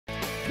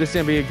This is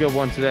going to be a good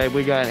one today.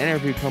 We got an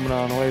interview coming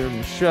on later in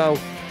the show.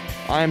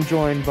 I'm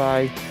joined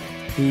by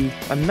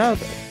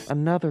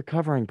another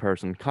covering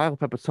person, Kyle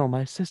Pepitone,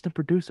 my assistant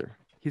producer.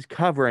 He's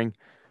covering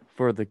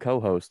for the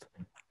co-host,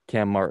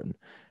 Cam Martin.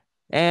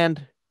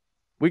 And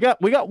we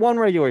got one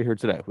regular here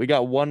today. We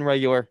got one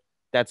regular.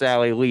 That's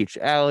Allie Leach.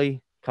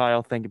 Allie,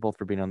 Kyle, thank you both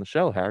for being on the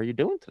show. How are you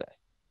doing today?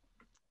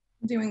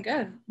 Doing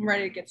good. I'm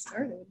ready to get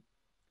started.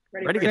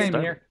 Ready to get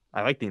started. Here.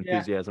 I like the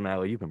enthusiasm, yeah.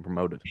 Allie. You've been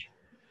promoted.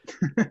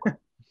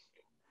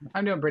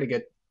 I'm doing pretty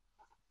good.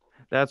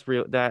 That's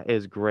real. That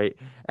is great.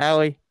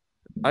 Allie,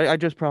 I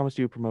just promised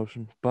you a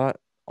promotion, but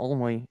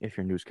only if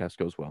your newscast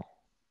goes well.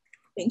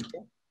 Thank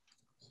you.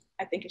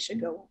 I think it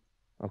should go well.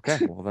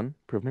 Okay, well then,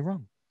 prove me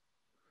wrong.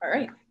 All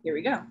right, here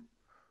we go.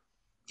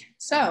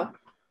 So,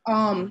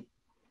 in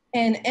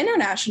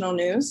international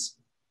news,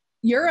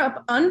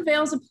 Europe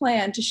unveils a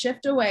plan to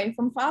shift away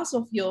from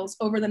fossil fuels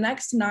over the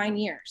next 9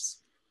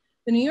 years.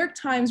 The New York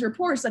Times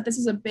reports that this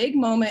is a big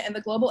moment in the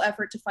global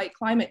effort to fight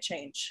climate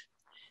change.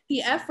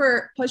 The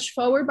effort, pushed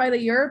forward by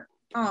the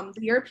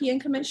European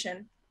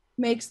Commission,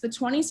 makes the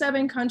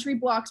 27-country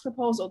bloc's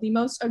proposal the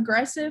most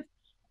aggressive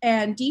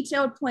and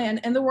detailed plan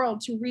in the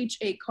world to reach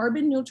a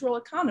carbon-neutral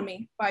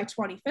economy by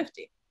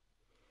 2050.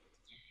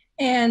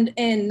 And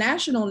in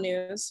national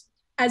news,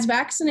 as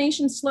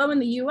vaccinations slow in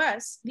the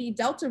US, the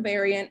Delta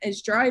variant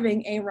is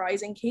driving a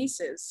rise in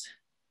cases.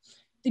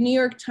 The New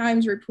York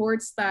Times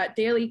reports that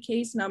daily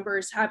case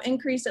numbers have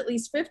increased at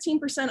least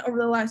 15% over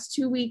the last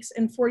 2 weeks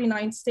in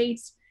 49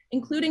 states,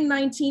 including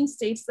 19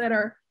 states that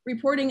are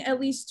reporting at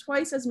least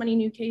twice as many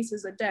new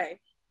cases a day.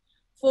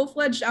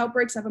 Full-fledged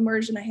outbreaks have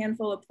emerged in a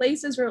handful of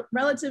places with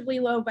relatively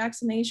low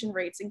vaccination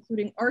rates,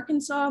 including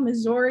Arkansas,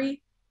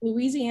 Missouri,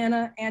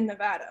 Louisiana, and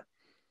Nevada.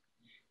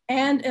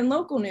 And in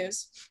local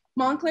news,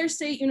 Montclair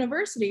State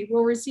University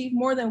will receive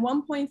more than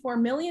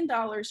 $1.4 million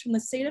from the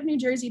state of New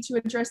Jersey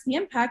to address the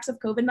impacts of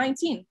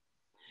COVID-19.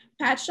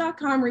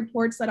 Patch.com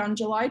reports that on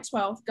July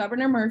 12th,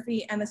 Governor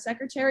Murphy and the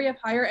Secretary of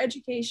Higher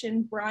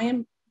Education,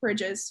 Brian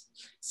Bridges,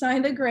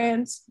 signed the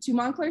grants to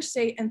Montclair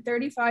State and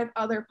 35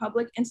 other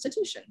public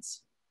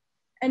institutions.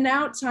 And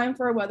now it's time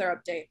for a weather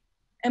update.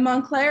 In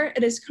Montclair,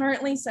 it is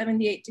currently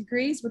 78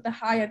 degrees with a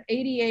high of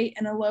 88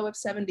 and a low of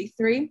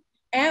 73.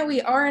 And we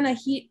are in a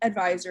heat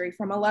advisory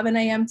from 11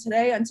 a.m.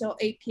 today until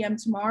 8 p.m.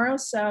 tomorrow.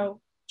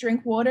 So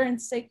drink water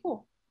and stay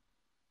cool.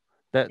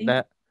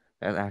 That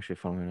actually,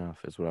 funny enough,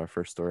 is what our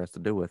first story has to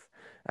do with.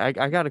 I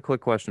got a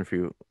quick question for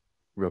you,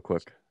 real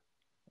quick.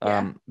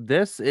 Yeah.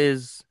 This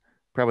is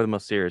probably the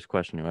most serious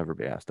question you'll ever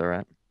be asked, all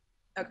right?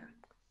 Okay.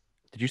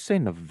 Did you say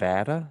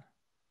Nevada?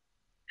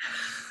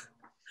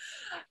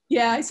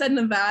 Yeah, I said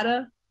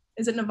Nevada.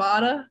 Is it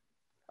Nevada?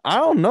 I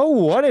don't know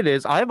what it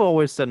is. I've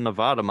always said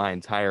Nevada my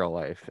entire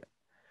life.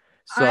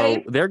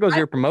 So there goes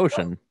your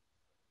promotion.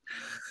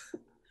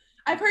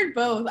 I've heard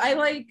both. I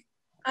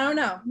don't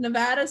know.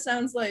 Nevada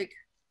sounds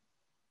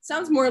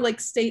more like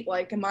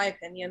state-like, in my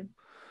opinion.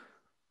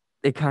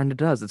 It kind of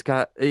does. It's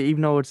got,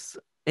 even though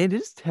it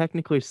is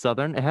technically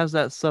southern, it has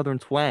that southern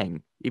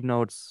twang, even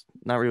though it's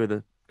not really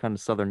the kind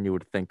of southern you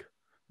would think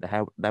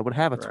that would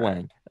have a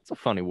twang. That's a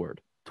funny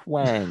word.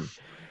 Twang.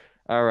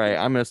 All right,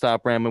 I'm going to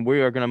stop rambling.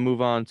 We are going to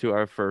move on to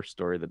our first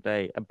story of the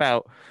day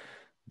about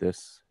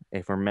this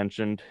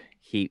aforementioned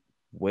heat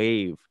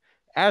wave.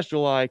 As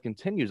July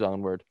continues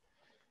onward,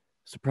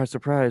 surprise,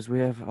 surprise, we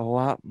have a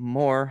lot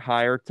more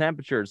higher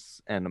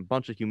temperatures and a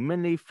bunch of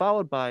humidity,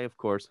 followed by, of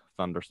course,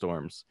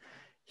 thunderstorms.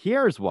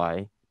 Here's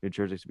why New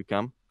Jersey's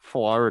become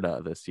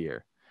Florida this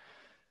year.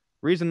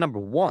 Reason number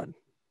one,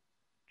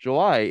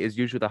 July is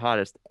usually the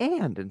hottest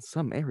and, in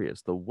some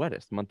areas, the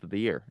wettest month of the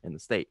year in the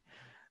state.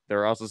 There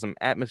are also some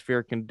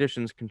atmospheric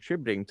conditions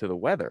contributing to the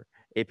weather.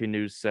 AP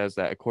News says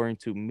that according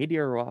to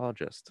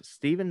meteorologist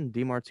Stephen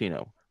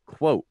DiMartino,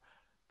 quote,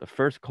 the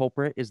first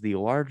culprit is the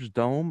large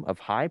dome of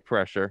high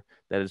pressure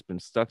that has been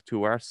stuck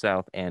to our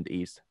south and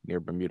east near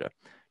Bermuda,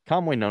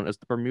 commonly known as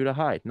the Bermuda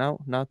High. No,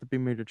 not the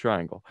Bermuda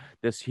Triangle.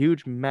 This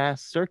huge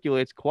mass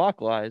circulates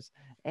clockwise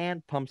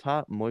and pumps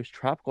hot, moist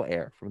tropical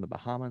air from the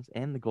Bahamas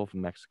and the Gulf of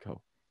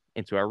Mexico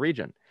into our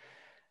region.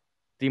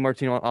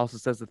 DiMartino also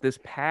says that this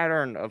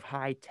pattern of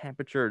high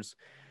temperatures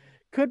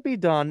could be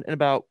done in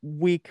about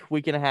week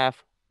and a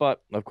half,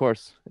 but of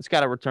course, it's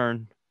got to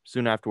return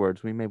soon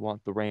afterwards. We may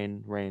want the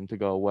rain to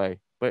go away,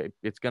 but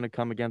it's going to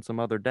come again some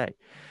other day.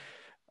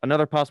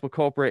 Another possible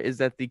culprit is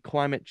that the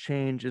climate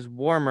change is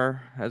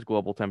warmer as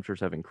global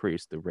temperatures have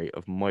increased the rate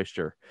of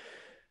moisture.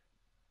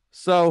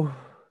 So,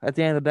 at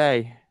the end of the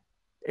day,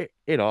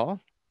 it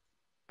all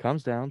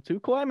comes down to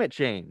climate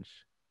change.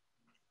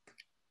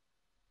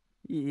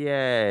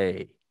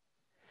 Yay.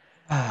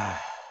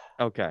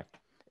 Okay.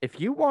 If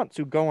you want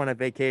to go on a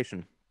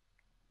vacation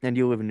and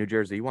you live in New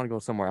Jersey, you want to go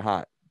somewhere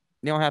hot,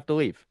 you don't have to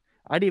leave.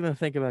 I'd even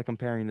think about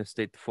comparing this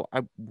state to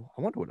Florida.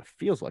 I wonder what it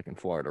feels like in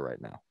Florida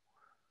right now.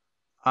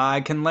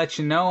 I can let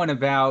you know in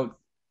about,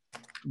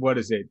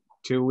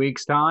 2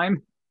 weeks'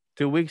 time?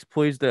 2 weeks,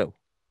 please do.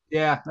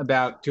 Yeah,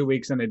 about 2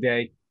 weeks and a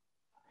day.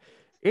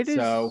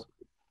 So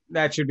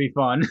that should be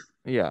fun.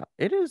 Yeah,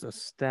 it is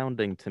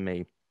astounding to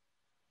me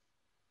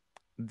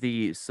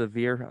the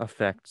severe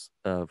effects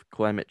of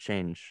climate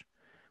change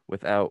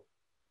without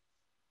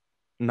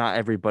not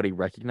everybody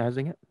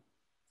recognizing it.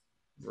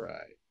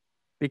 Right.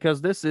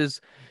 Because this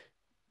is,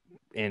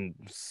 in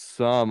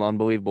some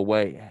unbelievable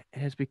way, it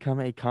has become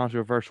a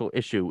controversial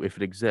issue if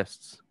it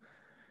exists.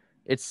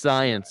 It's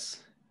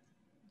science.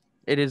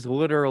 It is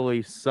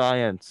literally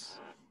science.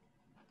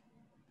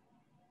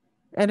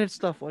 And it's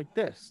stuff like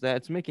this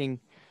that's making,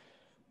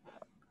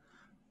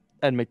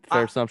 I'd make the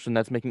fair assumption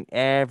that's making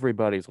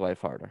everybody's life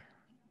harder.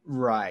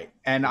 Right.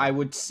 And I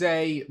would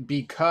say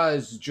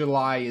because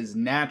July is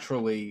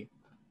naturally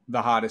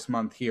the hottest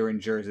month here in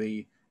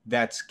Jersey,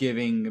 that's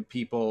giving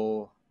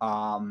people,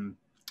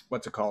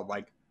 what's it called?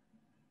 Like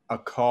a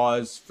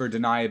cause for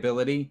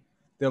deniability.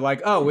 They're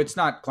like, oh, it's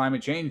not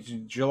climate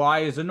change. July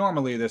is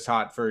normally this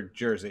hot for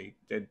Jersey.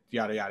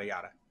 Yada, yada,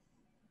 yada.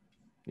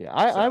 Yeah,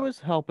 I was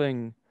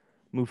helping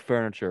move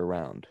furniture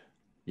around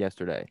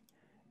yesterday.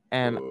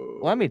 And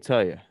let me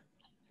tell you,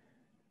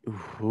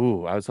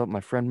 I was helping my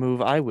friend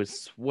move. I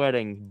was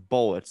sweating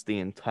bullets the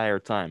entire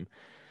time.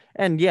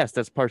 And yes,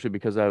 that's partially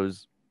because I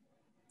was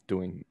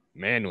doing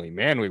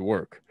manly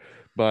work.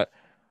 But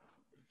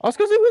also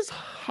because it was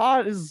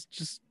hot as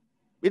just,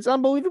 it's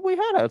unbelievably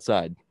hot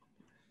outside.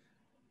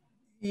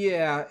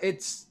 Yeah,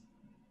 it's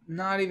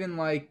not even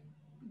like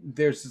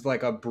there's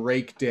like a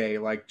break day.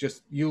 Like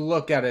just you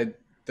look at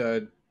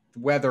the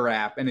weather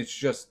app and it's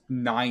just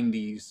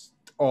 90s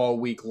all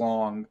week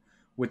long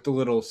with the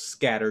little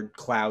scattered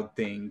cloud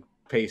thing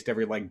paced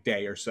every like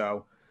day or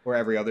so or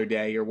every other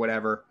day or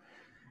whatever.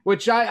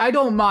 Which I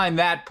don't mind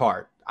that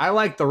part. I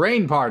like the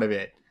rain part of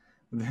it.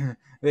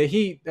 The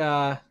heat,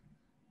 not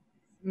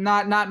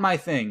my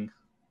thing.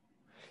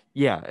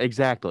 Yeah,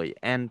 exactly.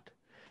 And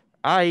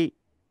I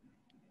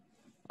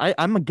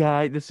I'm a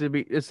guy. This would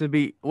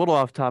be a little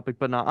off topic,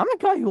 but no, I'm a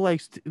guy who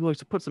likes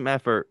to put some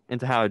effort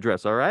into how I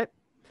dress. All right,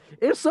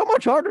 it's so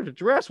much harder to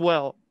dress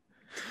well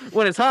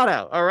when it's hot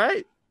out. All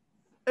right,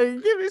 and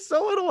you give me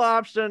so little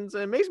options,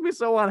 and it makes me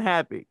so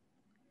unhappy.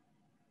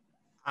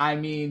 I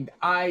mean,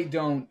 I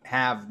don't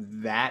have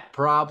that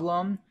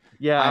problem.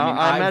 Yeah, I mean,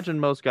 I imagine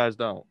most guys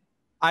don't.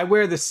 I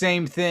wear the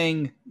same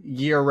thing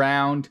year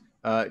round: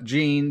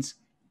 jeans,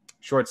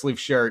 short sleeve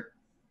shirt,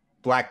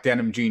 black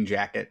denim jean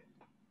jacket.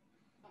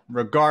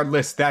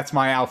 Regardless, that's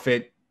my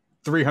outfit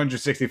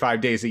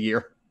 365 days a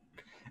year.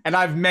 And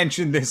I've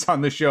mentioned this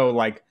on the show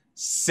like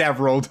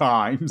several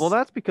times. Well,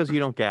 that's because you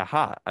don't get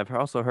hot. I've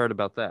also heard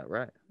about that,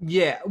 right?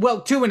 Yeah,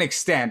 well, to an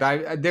extent,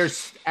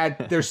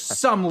 there's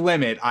some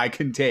limit I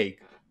can take,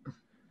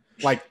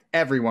 like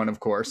everyone, of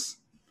course.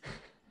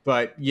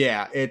 But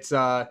yeah, it's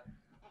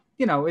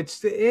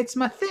it's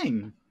my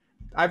thing.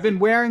 I've been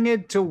wearing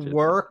it to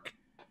work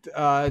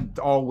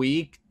all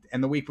week,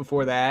 and the week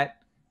before that,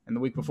 and the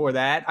week before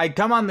that. I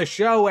come on the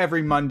show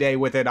every Monday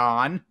with it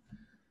on.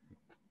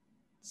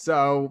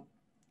 So,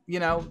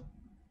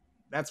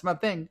 that's my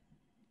thing.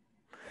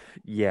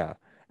 Yeah,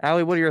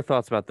 Allie, what are your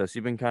thoughts about this?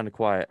 You've been kind of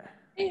quiet.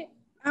 I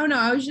don't know.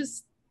 I was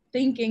just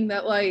thinking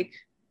that, like,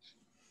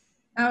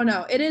 I don't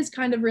know. It is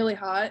kind of really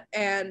hot,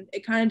 and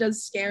it kind of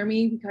does scare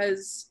me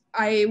because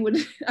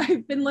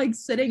I've been like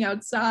sitting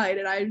outside,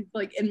 and I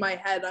like in my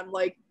head, I'm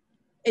like,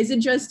 is it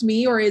just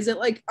me or is it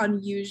like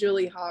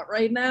unusually hot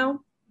right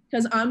now?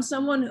 Because I'm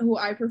someone who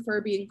I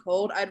prefer being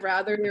cold. I'd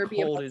rather there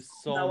be Cold is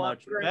so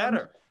much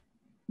better.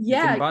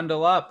 Yeah, you can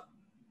bundle up.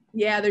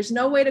 Yeah, there's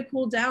no way to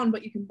cool down,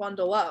 but you can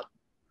bundle up.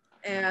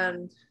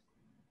 And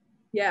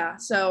yeah,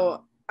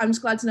 so I'm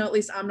just glad to know at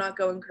least I'm not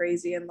going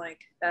crazy and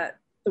like that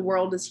the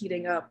world is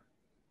heating up.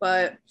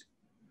 But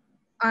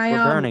we're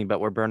burning, but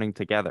we're burning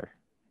together.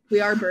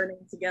 We are burning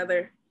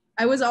together.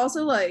 I was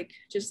also like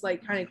just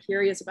like kind of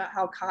curious about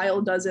how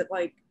Kyle doesn't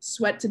like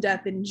sweat to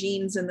death in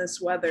jeans in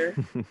this weather.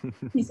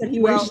 He said he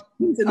wears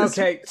jeans in this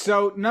weather.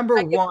 So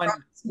number one,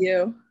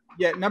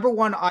 number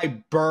one,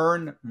 I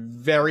burn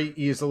very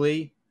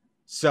easily.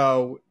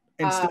 So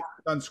instead of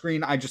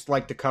sunscreen, I just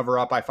like to cover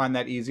up. I find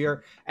that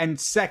easier. And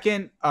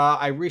second,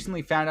 I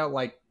recently found out,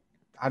 like,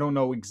 I don't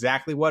know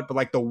exactly what, but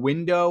like the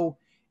window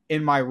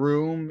in my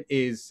room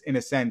is in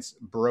a sense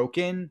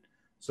broken.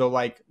 So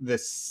like the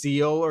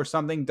seal or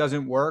something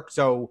doesn't work.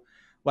 So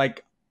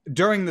like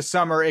during the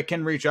summer, it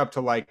can reach up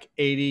to like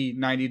 80,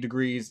 90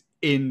 degrees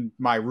in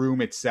my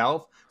room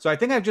itself. So I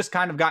think I've just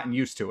kind of gotten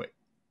used to it.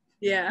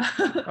 Yeah.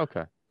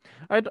 Okay.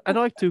 I'd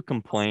like to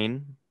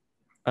complain.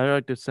 I'd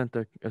like to send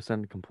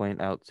a complaint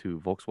out to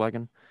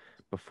Volkswagen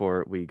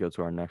before we go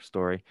to our next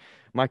story.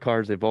 My car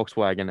is a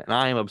Volkswagen, and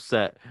I am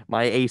upset.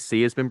 My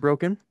AC has been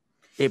broken.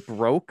 It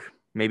broke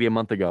maybe a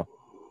month ago,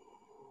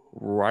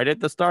 right at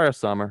the start of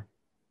summer.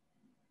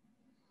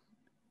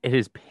 It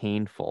is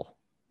painful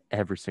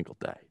every single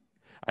day.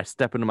 I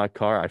step into my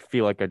car, I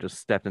feel like I just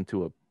stepped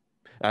into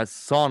a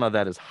sauna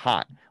that is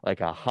hot, like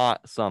a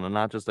hot sauna,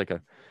 not just like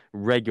a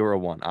regular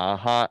one, a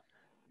hot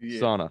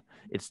sauna.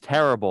 It's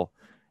terrible,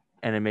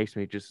 and it makes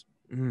me just.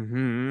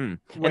 And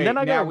then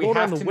I got rolled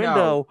down the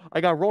window. I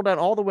got rolled down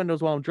all the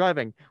windows while I'm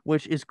driving,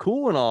 which is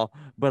cool and all,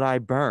 but I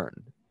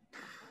burn.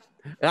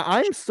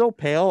 I'm so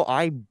pale,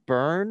 I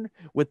burn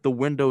with the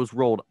windows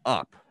rolled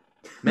up.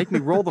 Make me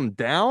roll them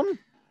down?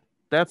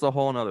 That's a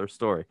whole nother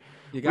story.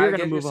 You gotta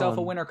get yourself a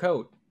on. winter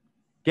coat.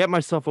 Get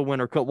myself a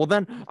winter coat. Well,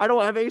 then I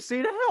don't have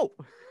AC to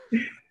help.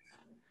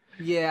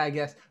 Yeah, I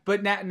guess.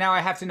 But now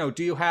I have to know,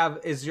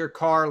 is your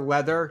car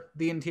leather,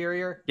 the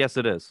interior? Yes,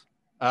 it is.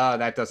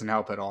 That doesn't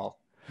help at all.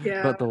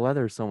 Yeah. But the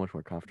leather is so much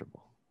more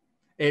comfortable.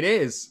 It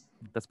is.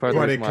 That's part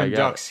of the reason why it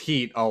conducts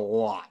heat a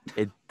lot.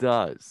 It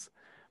does.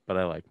 But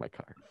I like my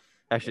car.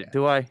 Actually,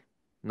 do I?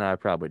 No, I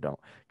probably don't.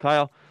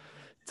 Kyle,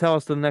 tell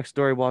us the next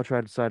story while I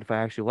try to decide if I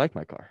actually like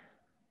my car.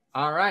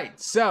 All right.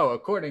 So,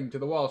 according to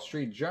the Wall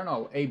Street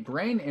Journal, a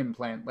brain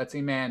implant lets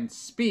a man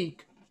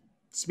speak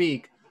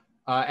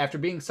after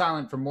being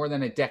silent for more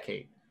than a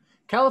decade.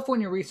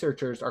 California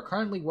researchers are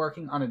currently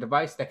working on a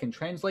device that can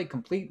translate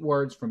complete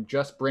words from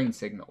just brain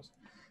signals.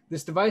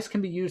 This device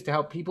can be used to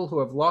help people who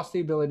have lost the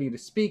ability to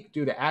speak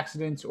due to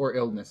accidents or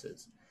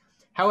illnesses.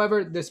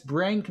 However, this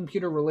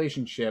brain-computer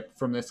relationship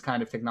from this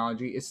kind of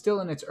technology is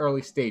still in its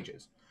early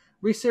stages.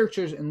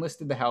 Researchers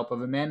enlisted the help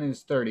of a man in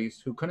his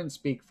 30s who couldn't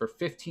speak for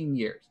 15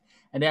 years,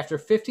 and after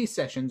 50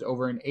 sessions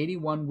over an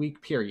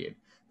 81-week period,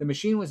 the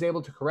machine was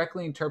able to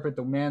correctly interpret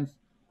the words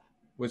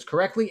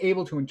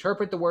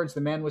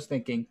the man was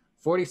thinking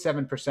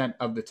 47%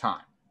 of the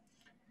time.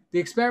 The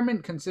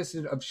experiment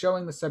consisted of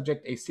showing the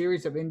subject a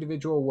series of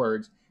individual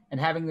words and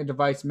having the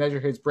device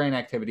measure his brain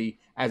activity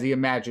as he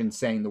imagined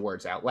saying the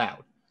words out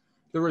loud.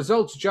 The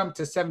results jumped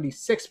to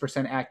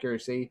 76%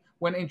 accuracy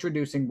when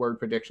introducing word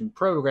prediction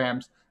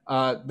programs,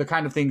 the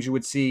kind of things you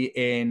would see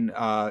in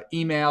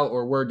email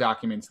or Word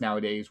documents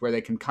nowadays, where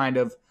they can kind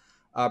of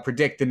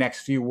predict the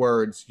next few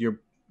words you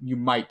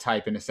might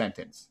type in a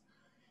sentence.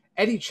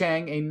 Eddie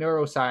Chang, a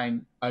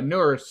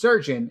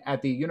neurosurgeon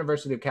at the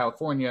University of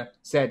California,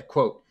 said,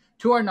 quote,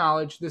 "To our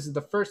knowledge, this is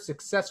the first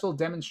successful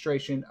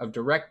demonstration of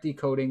direct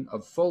decoding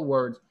of full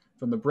words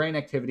from the brain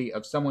activity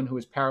of someone who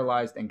is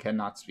paralyzed and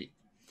cannot speak.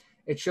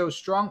 It shows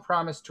strong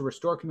promise to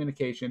restore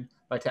communication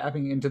by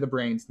tapping into the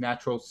brain's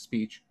natural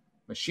speech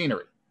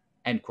machinery,"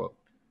 end quote.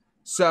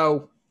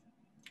 So,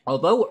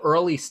 although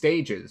early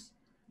stages,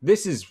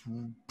 this is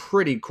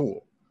pretty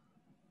cool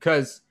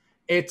because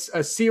it's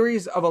a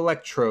series of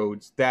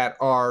electrodes that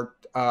are,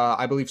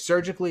 I believe,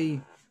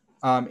 surgically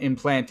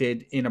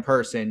implanted in a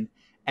person,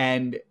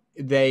 and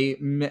they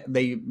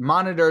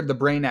monitor the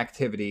brain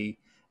activity,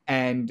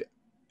 and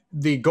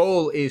the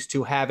goal is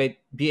to have it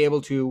be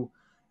able to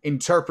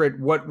interpret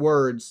what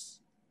words,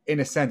 in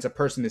a sense, a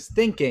person is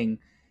thinking,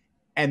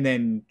 and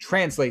then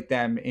translate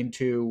them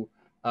into,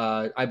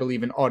 I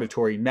believe, an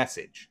auditory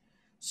message.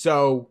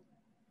 So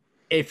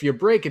if you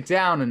break it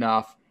down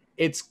enough,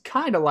 it's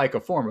kind of like a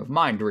form of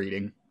mind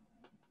reading.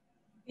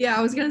 Yeah,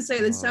 I was going to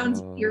say, this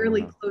sounds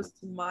eerily close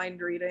to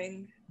mind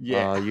reading.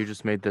 Yeah. You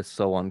just made this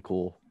so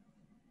uncool.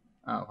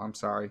 Oh, I'm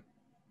sorry.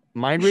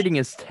 Mind reading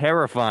is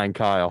terrifying,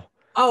 Kyle.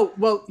 Oh,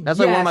 well, that's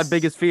like one of my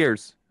biggest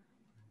fears.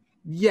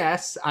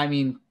 Yes, I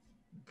mean,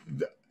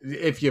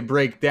 if you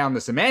break down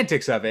the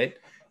semantics of it,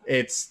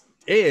 it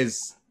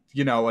is,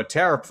 a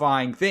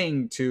terrifying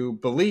thing to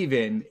believe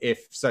in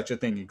if such a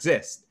thing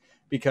exists,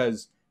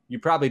 because you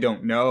probably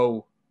don't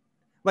know.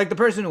 Like, the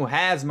person who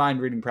has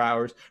mind-reading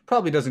powers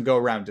probably doesn't go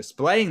around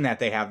displaying that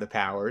they have the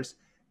powers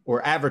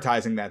or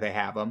advertising that they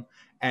have them,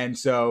 and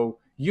so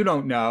you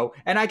don't know.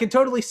 And I can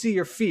totally see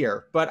your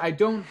fear, but I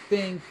don't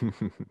think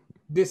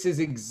this is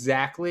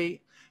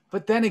exactly...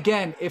 But then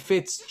again, if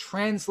it's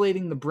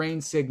translating the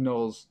brain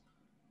signals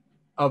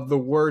of the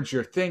words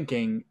you're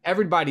thinking,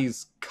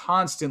 everybody's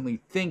constantly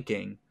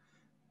thinking.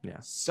 Yeah.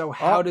 So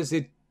how does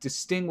it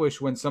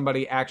distinguish when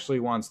somebody actually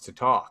wants to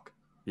talk?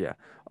 Yeah.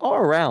 All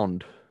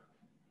around,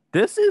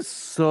 this is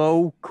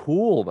so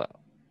cool, though.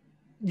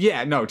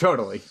 Yeah, no,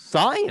 totally.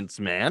 Science,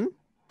 man.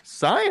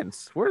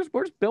 Science. Where's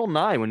Bill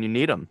Nye when you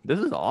need him? This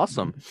is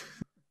awesome.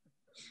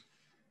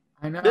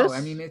 I know.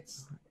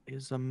 This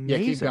is amazing. Yeah,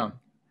 keep going.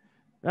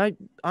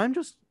 I'm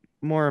just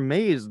more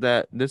amazed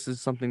that this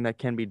is something that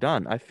can be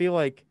done. I feel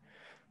like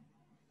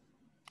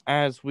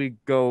as we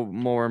go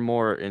more and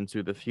more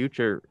into the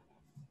future,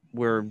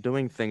 we're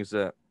doing things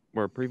that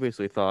were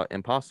previously thought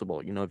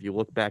impossible. If you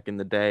look back in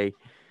the day,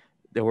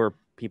 there were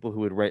people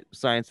who would write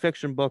science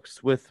fiction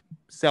books with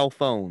cell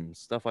phones,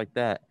 stuff like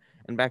that.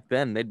 And back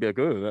then, they'd be like,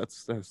 "Oh,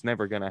 that's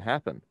never gonna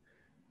happen."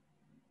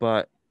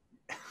 But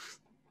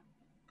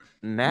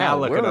now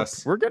look at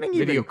us. We're getting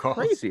even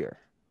crazier.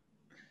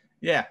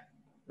 Yeah,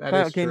 that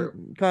Kyle, is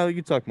true. Kyle,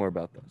 you talk more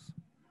about this.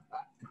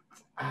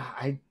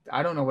 I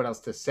don't know what else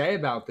to say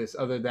about this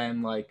other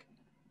than, like,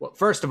 well,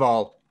 first of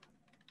all,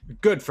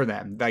 good for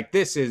them. Like,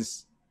 this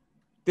is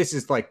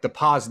like the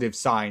positive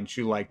signs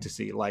you like to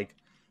see. Like,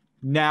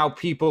 now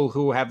people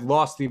who have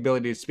lost the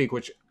ability to speak,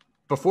 which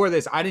before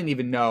this I didn't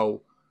even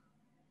know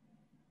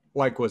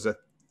like was a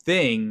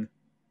thing,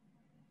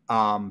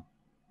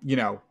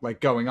 like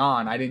going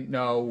on. I didn't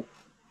know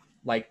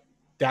like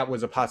that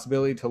was a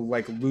possibility to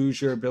like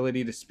lose your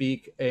ability to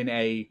speak in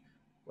a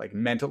like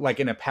mental, like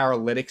in a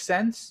paralytic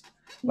sense.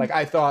 Like,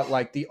 I thought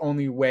like the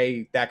only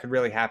way that could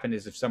really happen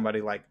is if somebody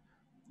like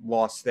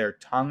lost their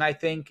tongue, I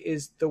think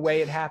is the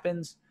way it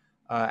happens.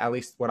 at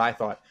least what I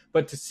thought.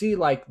 But to see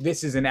like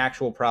this is an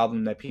actual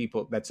problem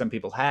that some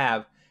people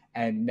have,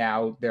 and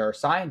now there are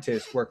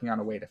scientists working on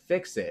a way to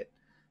fix it,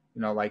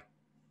 like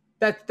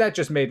that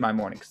just made my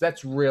morning, because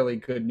that's really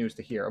good news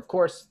to hear. Of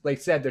course, like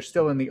I said, they're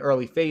still in the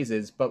early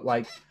phases, but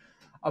like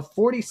a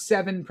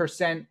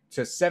 47%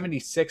 to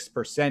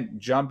 76%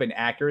 jump in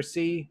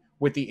accuracy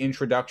with the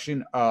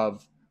introduction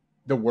of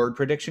the word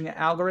prediction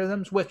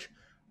algorithms, which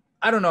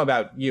I don't know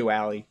about you,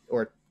 Allie,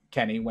 or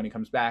Kenny when he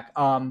comes back.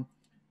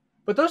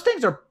 But those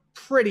things are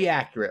pretty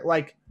accurate.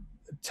 Like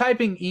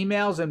typing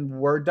emails and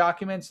Word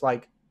documents,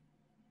 like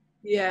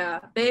yeah,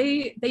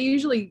 they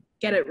usually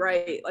get it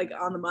right, like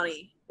on the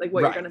money, like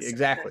what right, you're gonna say.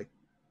 Exactly.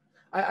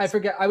 I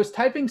forget. I was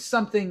typing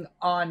something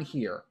on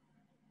here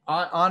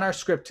on our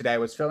script today. I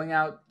was filling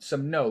out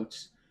some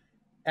notes,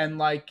 and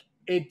like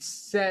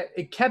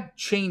it kept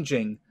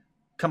changing,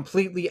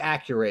 completely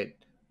accurate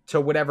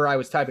to whatever I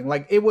was typing.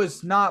 Like it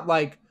was not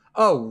like,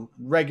 oh,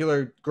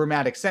 regular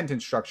grammatic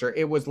sentence structure.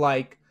 It was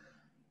like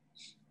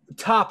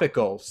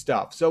topical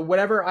stuff. So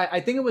whatever, I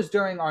think it was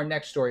during our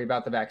next story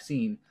about the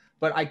vaccine,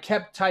 but I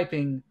kept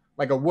typing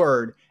like a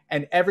word,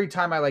 and every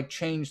time I like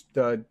changed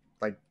the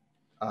like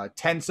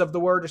tense of the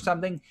word or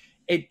something,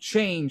 it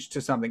changed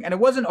to something. And it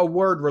wasn't a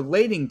word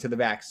relating to the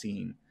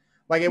vaccine.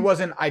 Like it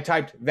wasn't, I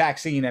typed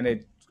vaccine and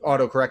it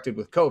auto-corrected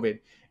with COVID.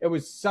 It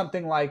was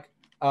something like,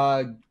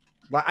 I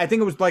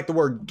think it was like the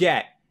word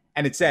get,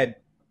 and it said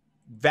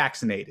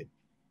vaccinated.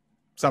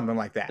 Something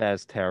like that.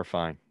 That's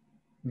terrifying.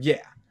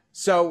 Yeah.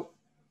 So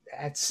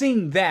at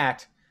seeing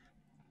that,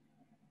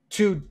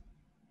 to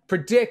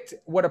predict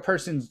what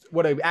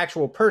an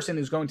actual person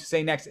is going to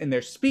say next in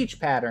their speech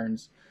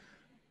patterns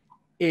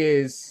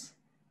is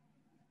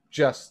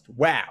just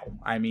wow.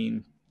 I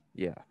mean,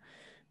 yeah.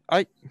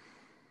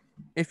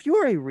 If you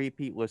are a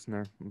repeat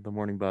listener of the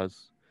Morning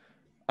Buzz,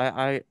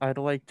 I'd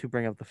like to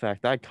bring up the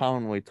fact that I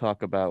commonly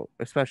talk about,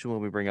 especially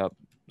when we bring up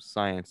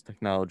science,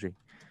 technology,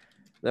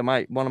 that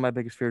one of my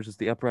biggest fears is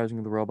the uprising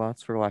of the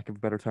robots, for lack of a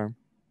better term.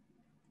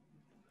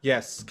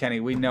 Yes, Kenny,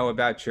 we know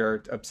about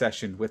your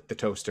obsession with the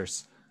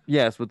toasters.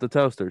 Yes, with the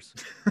toasters.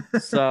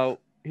 So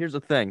here's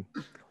the thing.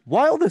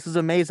 While this is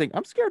amazing,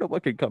 I'm scared of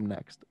what could come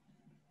next.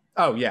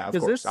 Oh, yeah, of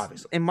course, this,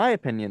 obviously. In my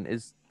opinion,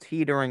 is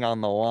teetering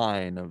on the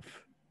line of,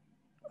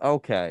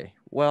 okay,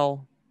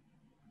 well,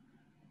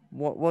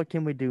 what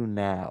can we do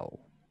now?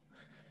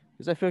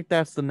 Because I feel like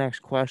that's the next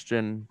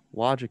question,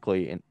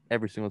 logically, and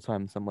every single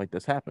time something like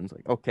this happens.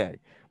 Like, okay,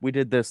 we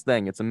did this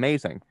thing. It's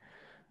amazing.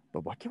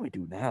 But what can we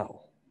do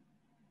now?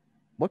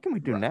 What can we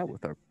do now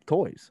with our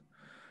toys?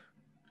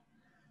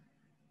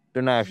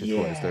 They're not actually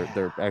toys.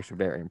 They're actually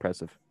very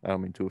impressive. I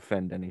don't mean to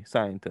offend any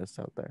scientists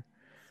out there.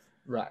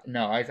 Right.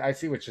 No, I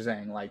see what you're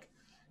saying. Like,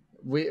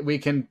 we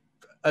can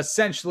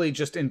essentially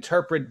just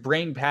interpret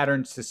brain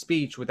patterns to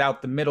speech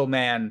without the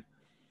middleman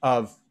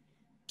of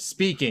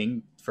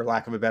speaking, for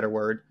lack of a better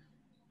word.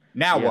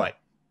 Now what?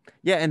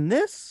 Yeah, and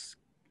this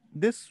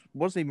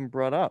wasn't even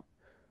brought up,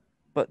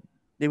 but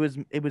it was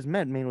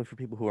meant mainly for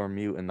people who are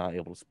mute and not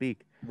able to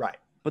speak. Right.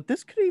 But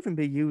this could even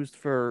be used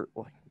for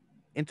like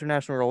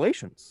international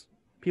relations.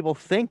 People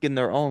think in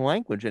their own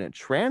language, and it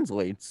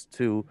translates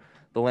to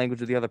the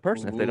language of the other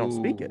person if they don't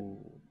speak it.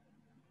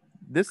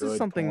 This is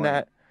something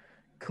that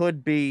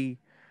could be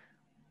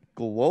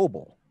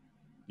global.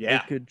 Yeah.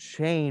 It could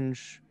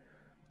change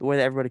the way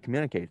that everybody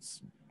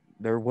communicates.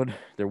 There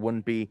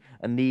wouldn't be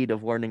a need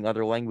of learning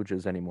other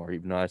languages anymore,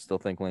 even though I still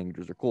think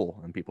languages are cool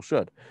and people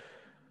should.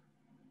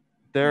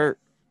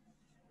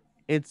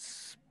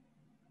 It's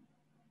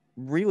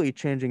really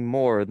changing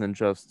more than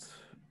just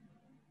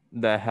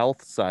the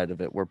health side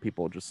of it, where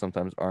people just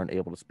sometimes aren't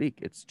able to speak.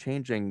 It's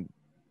changing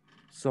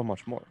so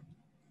much more.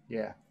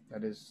 Yeah,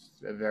 that is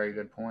a very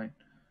good point.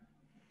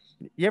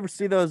 You ever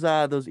see those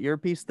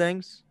earpiece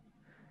things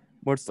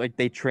where it's like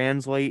they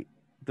translate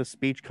the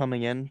speech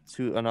coming in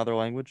to another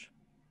language?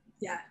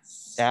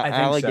 Yes.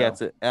 Allie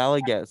gets it.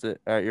 Allie gets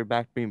it. All right, you're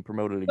back being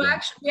promoted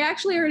again. We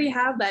actually already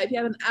have that. If you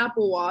have an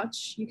Apple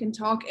Watch, you can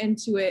talk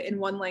into it in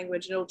one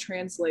language and it'll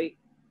translate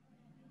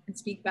and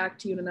speak back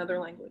to you in another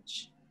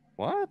language.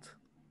 What?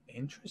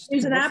 Interesting.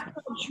 There's an app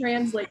called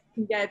Translate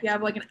you can get if you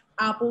have like an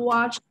Apple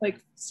Watch, like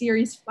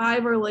Series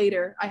 5 or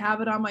later. I have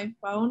it on my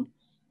phone,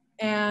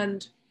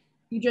 and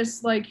you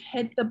just like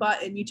hit the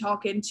button, you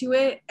talk into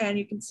it, and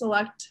you can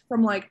select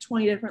from like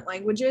 20 different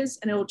languages,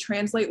 and it will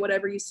translate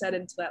whatever you said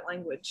into that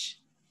language.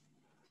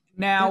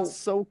 Now, that's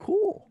so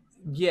cool.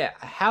 Yeah,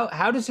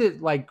 how does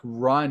it like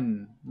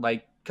run?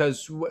 Like,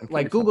 because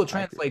like Google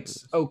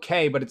Translate's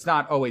okay, but it's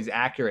not always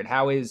accurate.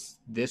 How is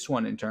this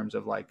one in terms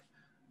of like?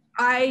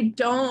 I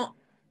don't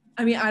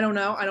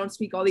know. I don't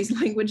speak all these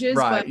languages,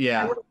 right? But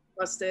Yeah. I wouldn't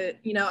trust it.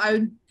 I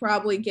would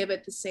probably give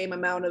it the same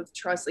amount of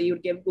trust that you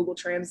would give Google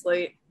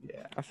Translate.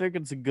 Yeah, I think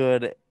it's a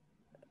good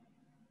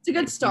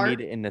start. You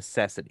need it in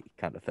necessity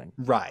kind of thing.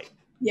 Right.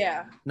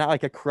 Yeah. Not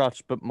like a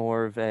crutch, but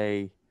more of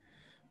a,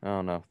 I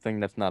don't know, thing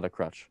that's not a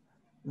crutch.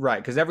 Right,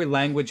 because every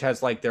language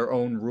has like their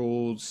own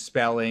rules,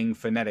 spelling,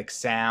 phonetic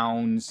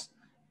sounds.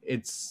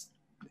 It's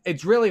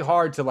it's really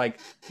hard to like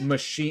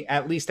machine,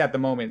 at least at the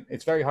moment,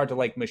 it's very hard to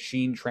like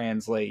machine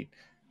translate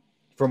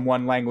from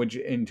one language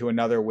into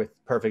another with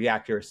perfect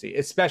accuracy,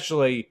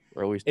 especially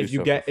Or at least do if you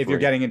so get for if you're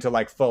free. getting into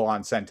like full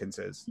on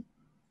sentences.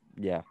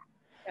 Yeah.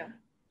 Yeah.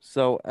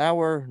 So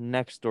our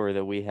next story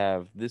that we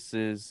have, this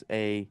is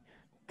a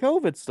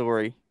COVID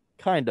story,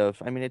 kind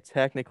of. I mean, it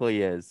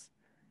technically is.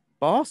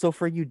 But also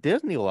for you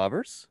Disney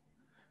lovers,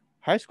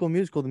 High School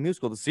Musical,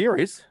 the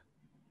series,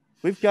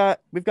 we've got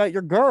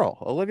your girl,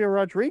 Olivia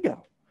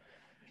Rodrigo.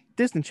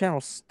 Disney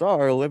Channel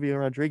star Olivia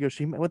Rodrigo,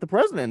 she met with the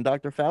president,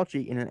 Dr.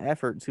 Fauci, in an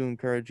effort to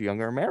encourage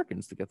younger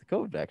Americans to get the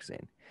COVID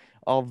vaccine.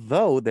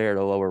 Although they're at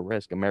a lower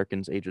risk,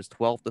 Americans ages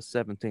 12 to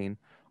 17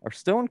 are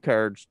still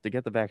encouraged to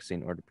get the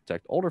vaccine in order to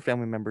protect older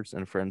family members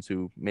and friends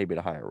who may be at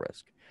a higher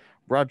risk.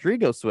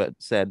 Rodrigo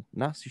said,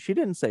 no, she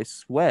didn't say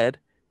swed.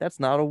 That's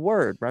not a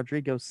word.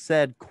 Rodrigo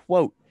said,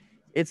 quote,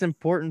 it's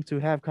important to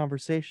have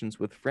conversations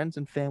with friends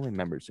and family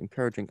members,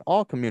 encouraging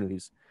all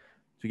communities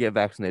to get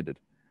vaccinated.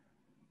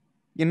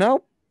 You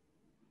know,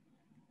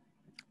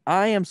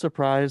 I am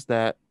surprised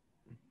that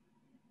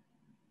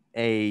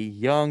a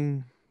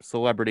young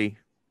celebrity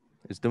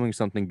is doing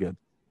something good.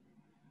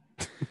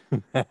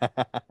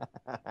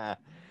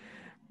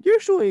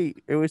 Usually,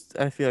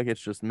 I feel like it's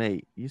just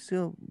me. You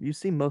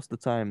see most of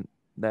the time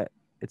that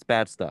it's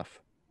bad stuff,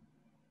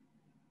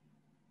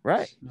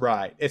 right?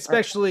 Right.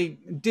 Especially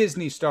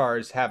Disney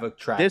stars have a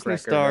track Disney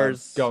record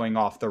stars, of going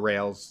off the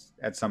rails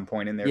at some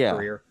point in their yeah,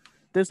 career.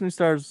 Disney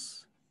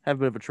stars have a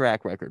bit of a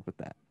track record with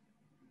that.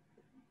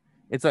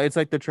 It's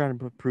like they're trying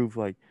to prove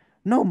like,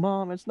 no,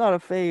 mom, it's not a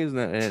phase,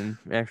 and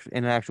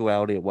in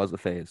actuality, it was a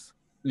phase.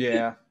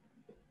 Yeah.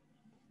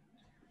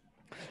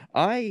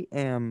 I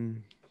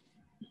am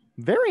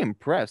very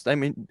impressed. I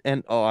mean,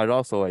 and I'd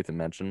also like to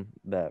mention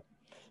that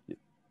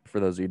for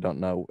those of you who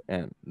don't know,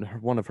 and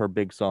one of her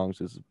big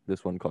songs is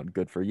this one called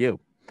 "Good for You,"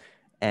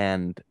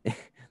 and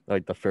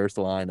like the first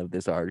line of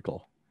this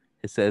article,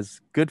 it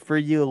says "Good for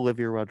you,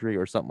 Olivia Rodrigo"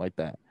 or something like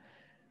that.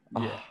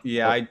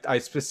 Yeah. I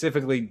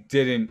specifically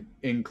didn't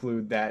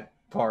include that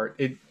part.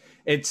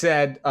 It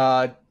said,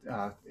 I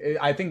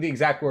think the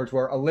exact words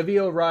were,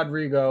 Olivia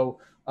Rodrigo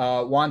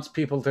wants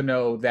people to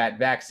know that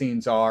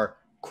vaccines are,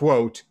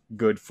 quote,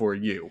 good for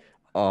you.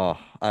 Oh,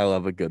 I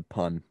love a good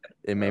pun.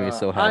 It made me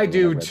so happy. I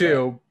do when I read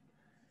too,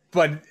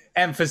 but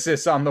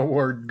emphasis on the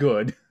word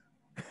good.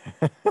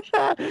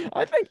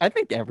 I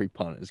think every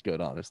pun is good,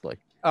 honestly.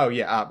 Oh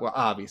yeah, well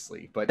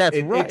obviously, but that's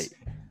right.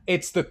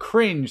 It's the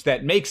cringe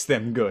that makes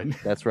them good.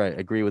 That's right.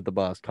 Agree with the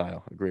boss,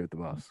 Kyle. Agree with the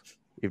boss.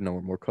 Even though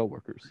we're more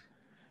coworkers.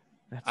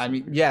 I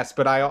mean, yes,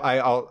 but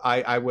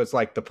I was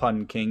like the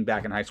pun king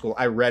back in high school.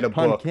 I read a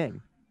book. Pun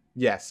king.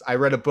 Yes, I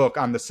read a book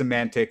on the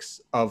semantics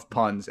of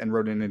puns and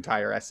wrote an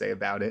entire essay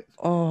about it.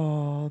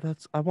 Oh,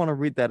 I want to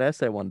read that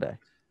essay one day.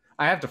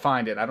 I have to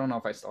find it. I don't know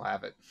if I still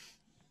have it.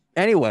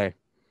 Anyway,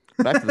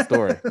 back to the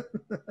story.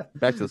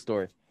 Back to the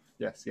story.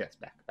 Yes,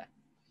 back.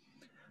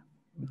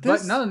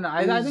 But no,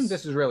 I think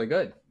this is really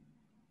good.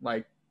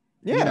 Like,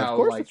 yeah, of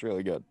course, like, it's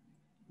really good.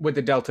 With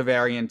the Delta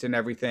variant and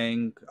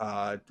everything,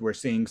 we're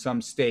seeing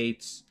some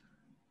states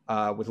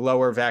with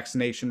lower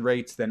vaccination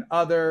rates than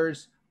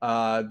others.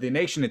 The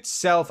nation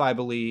itself, I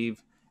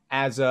believe,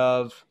 as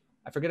of,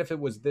 I forget if it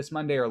was this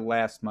Monday or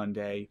last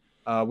Monday,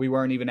 we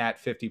weren't even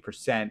at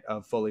 50%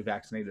 of fully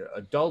vaccinated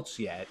adults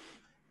yet.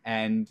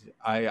 And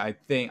I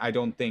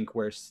don't think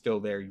we're still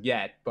there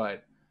yet.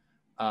 But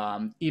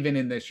even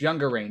in this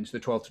younger range,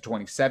 the 12 to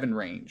 27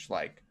 range,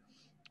 like,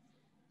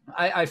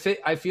 I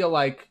feel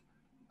like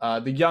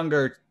the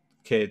younger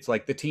kids,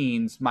 like the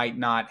teens, might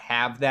not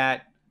have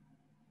that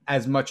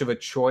as much of a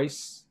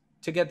choice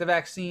to get the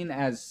vaccine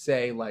as,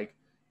 say, like,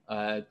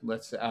 I'll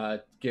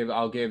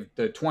give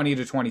the 20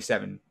 to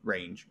 27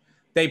 range.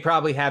 They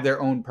probably have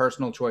their own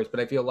personal choice, but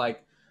I feel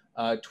like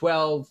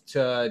 12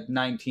 to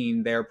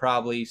 19, they're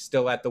probably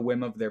still at the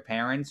whim of their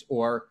parents,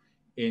 or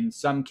in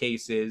some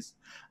cases,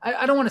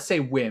 I don't want to say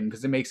whim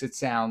because it makes it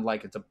sound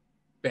like it's a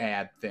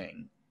bad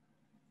thing,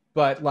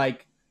 but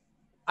like,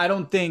 I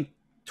don't think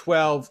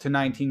 12 to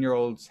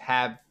 19-year-olds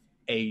have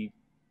a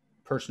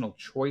personal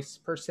choice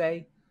per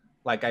se.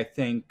 Like, I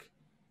think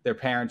their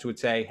parents would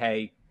say,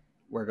 hey,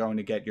 we're going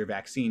to get your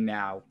vaccine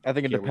now. I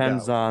think it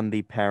depends on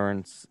the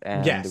parents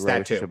and the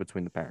relationship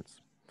between the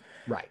parents.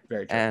 Right,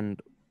 very true. And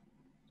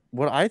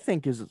what I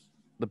think is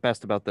the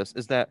best about this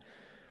is that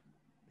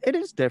it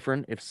is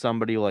different if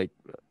somebody like,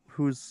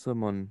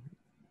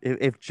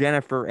 if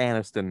Jennifer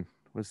Aniston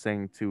was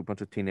saying to a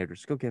bunch of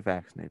teenagers, go get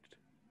vaccinated.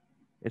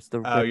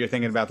 You're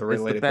thinking about the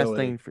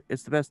relatability.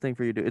 It's the best thing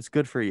for you to do. It's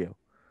good for you.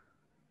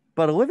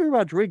 But Olivia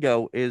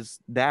Rodrigo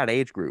is that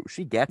age group.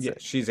 She gets it.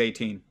 She's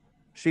 18.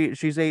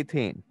 She's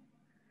 18.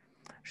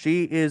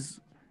 She is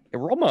a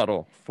role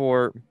model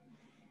for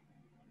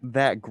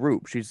that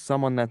group. She's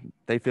someone that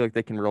they feel like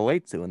they can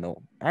relate to and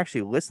they'll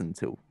actually listen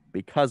to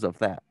because of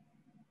that.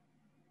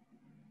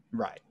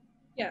 Right.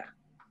 Yeah.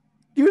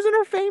 Using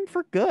her fame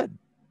for good.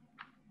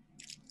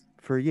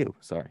 For you.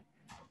 Sorry.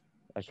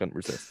 I couldn't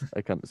resist.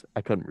 I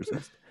couldn't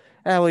resist.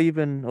 Allie,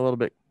 even a little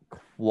bit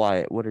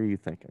quiet. What are you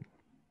thinking?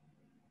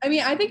 I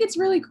mean, I think it's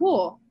really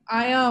cool.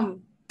 I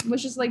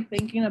was just like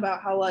thinking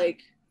about how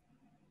like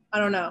I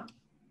don't know.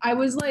 I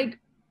was like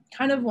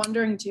kind of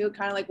wondering too,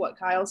 kind of like what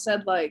Kyle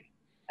said. Like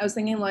I was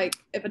thinking like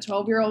if a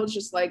 12-year-old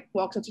just like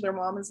walks up to their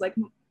mom and is like,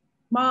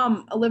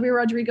 "Mom, Olivia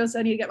Rodrigo said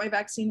I need to get my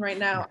vaccine right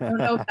now." I don't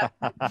know if that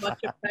has much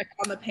effect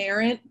on the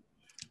parent,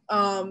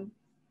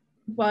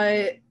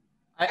 but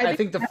I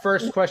think the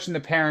first question the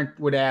parent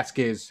would ask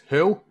is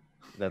who.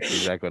 That's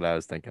exactly what I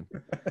was thinking.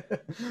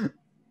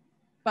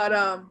 But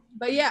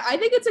yeah, I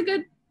think it's a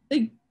good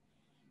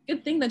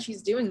thing that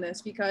she's doing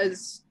this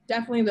because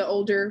definitely the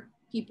older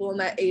people in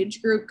that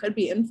age group could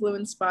be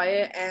influenced by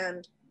it,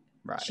 and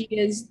she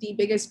is the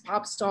biggest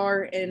pop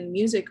star in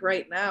music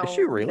right now. Is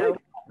she really? You know?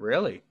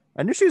 Really?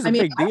 I knew she was a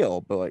big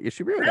deal, but like, is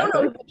she really? I don't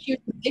know if she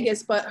was the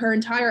biggest, but her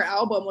entire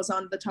album was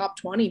on the top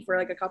 20 for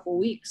like a couple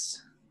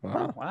weeks.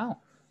 Wow! Wow!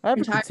 I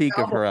have a critique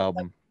of her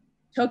album.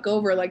 Took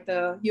over like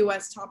the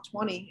U.S. top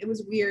 20. It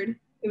was weird.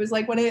 It was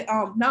like when it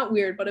not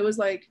weird, but it was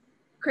like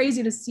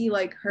crazy to see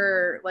like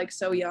her like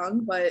so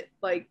young, but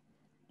like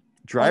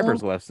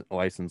driver's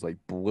license like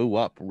blew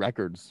up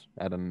records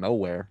out of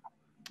nowhere.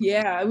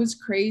 Yeah, it was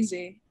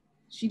crazy.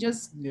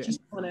 She's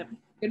killing it.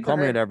 Good Call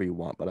me whatever you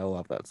want, but I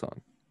love that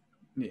song.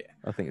 Yeah,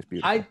 I think it's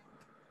beautiful.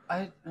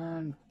 I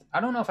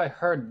don't know if I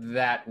heard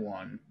that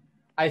one.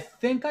 I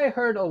think I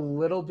heard a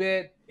little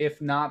bit,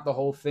 if not the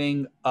whole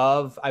thing,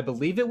 of I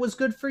believe it was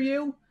Good For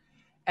You,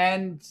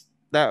 and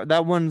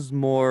that one's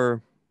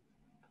more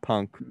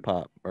punk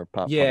pop or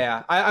pop.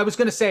 Yeah, I was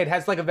gonna say it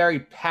has like a very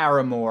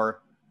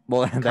Paramore.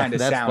 Well,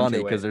 that's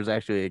funny because there's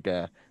actually like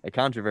a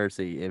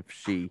controversy if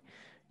she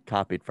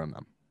copied from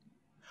them.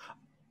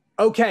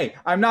 Okay,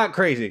 I'm not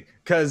crazy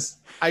because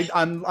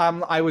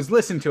I was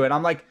listening to it.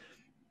 I'm like,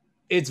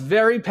 it's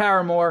very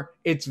Paramore.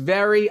 It's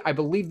very. I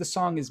believe the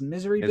song is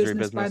Misery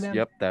Business by them.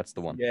 Yep, that's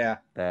the one. Yeah,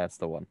 that's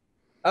the one.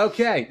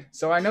 Okay,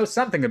 so I know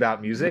something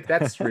about music.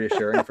 That's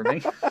reassuring for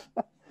me.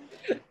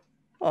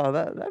 Oh,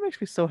 that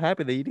makes me so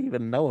happy that you didn't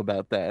even know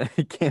about that.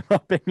 It came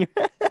up in your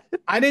head.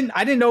 I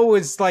didn't know it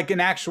was like an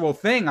actual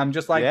thing. I'm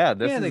just like,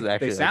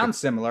 they sound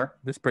similar.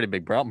 This is a pretty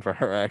big problem for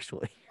her,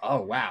 actually.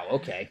 Oh wow,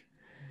 okay.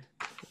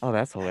 Oh,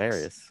 that's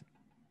hilarious.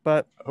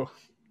 But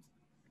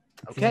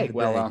okay,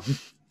 well,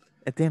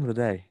 at the end of the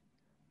day,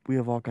 we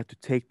have all got to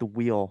take the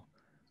wheel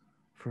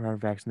for our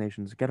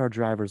vaccinations, get our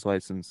driver's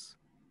license,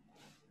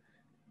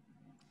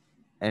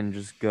 and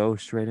just go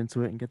straight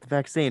into it and get the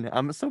vaccine.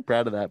 I'm so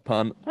proud of that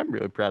pun. I'm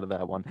really proud of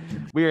that one.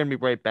 We're going to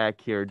be right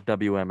back here at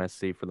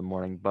WMSC for the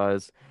Morning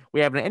Buzz.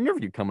 We have an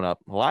interview coming up,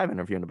 a live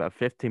interview in about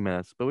 15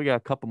 minutes, but we got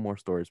a couple more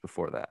stories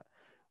before that.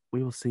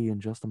 We will see you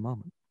in just a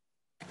moment.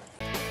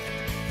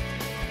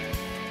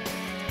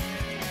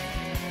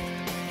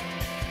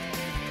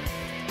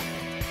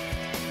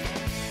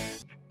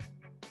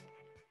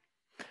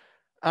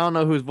 I don't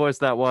know whose voice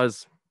that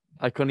was.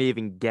 I couldn't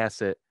even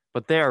guess it,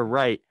 but they are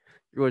right.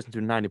 You're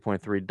listening to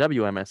 90.3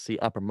 WMSC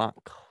Upper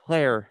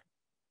Montclair,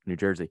 New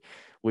Jersey.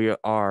 We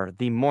are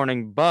the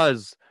Morning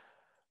Buzz.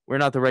 We're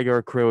not the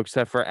regular crew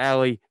except for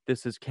Allie.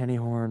 This is Kenny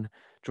Horn,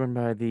 joined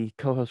by the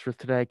co-host for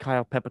today,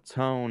 Kyle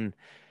Pepitone.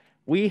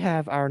 We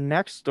have our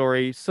next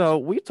story. So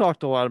we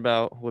talked a lot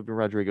about Olivia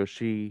Rodrigo.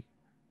 She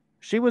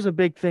was a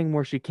big thing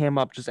where she came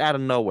up just out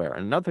of nowhere.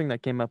 And another thing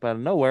that came up out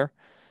of nowhere,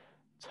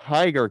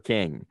 Tiger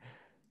King,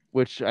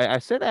 which I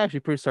said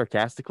actually pretty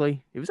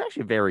sarcastically. It was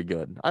actually very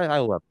good. I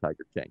love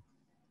Tiger King.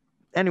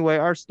 Anyway,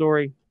 our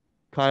story,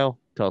 Kyle,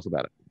 tell us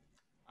about it.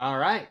 All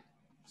right.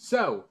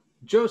 So,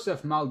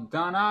 Joseph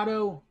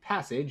Maldonado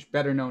Passage,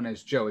 better known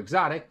as Joe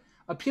Exotic,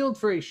 appealed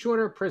for a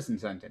shorter prison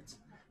sentence.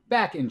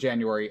 Back in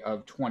January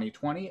of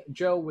 2020,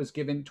 Joe was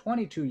given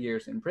 22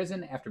 years in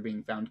prison after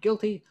being found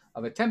guilty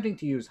of attempting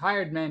to use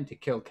hired men to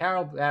kill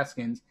Carol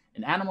Baskins,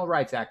 an animal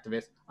rights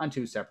activist, on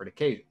 2 separate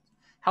occasions.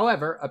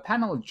 However, a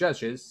panel of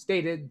judges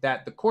stated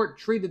that the court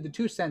treated the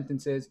 2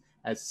 sentences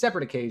as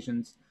separate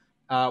occasions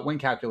when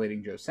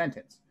calculating Joe's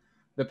sentence.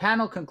 The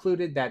panel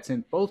concluded that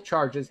since both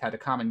charges had a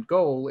common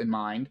goal in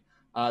mind,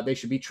 they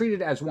should be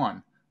treated as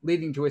one,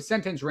 leading to a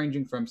sentence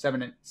ranging from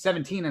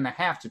 17 and a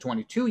half to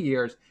 22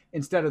 years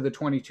instead of the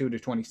 22 to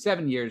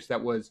 27 years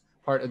that was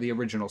part of the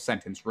original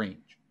sentence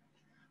range.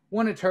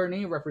 One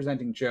attorney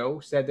representing Joe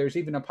said there's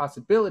even a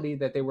possibility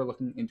that they were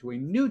looking into a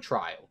new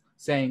trial,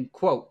 saying,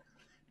 quote,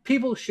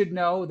 "People should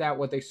know that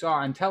what they saw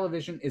on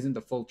television isn't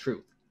the full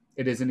truth.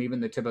 It isn't even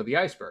the tip of the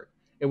iceberg.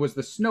 It was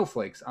the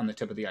snowflakes on the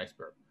tip of the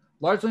iceberg,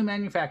 largely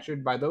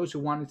manufactured by those who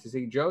wanted to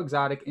see Joe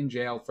Exotic in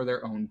jail for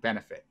their own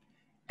benefit."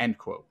 End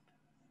quote.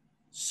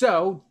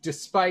 So,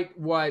 despite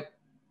what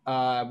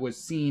was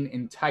seen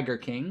in Tiger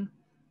King,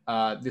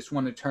 this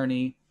one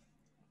attorney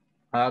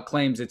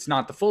claims it's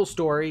not the full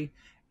story,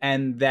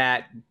 and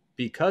that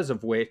because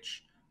of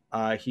which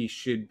he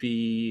should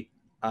be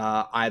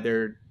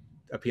either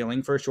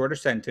appealing for a shorter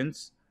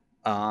sentence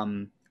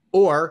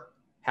or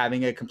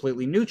having a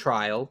completely new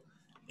trial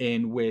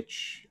in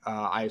which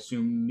I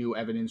assume new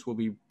evidence will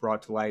be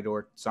brought to light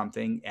or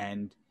something,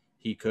 and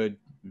he could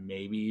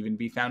maybe even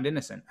be found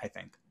innocent, I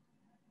think.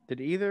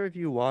 Did either of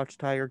you watch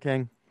Tiger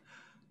King?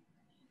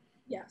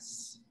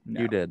 Yes.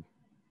 No. You did.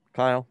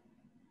 Kyle?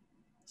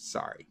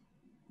 Sorry.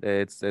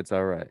 It's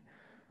all right.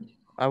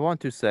 I want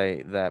to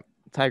say that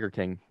Tiger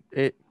King,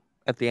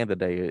 at the end of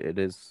the day, it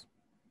is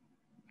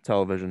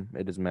television.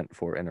 It is meant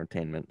for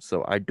entertainment.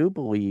 So I do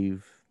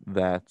believe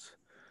that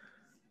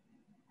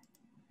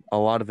a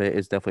lot of it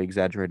is definitely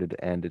exaggerated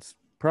and it's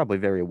probably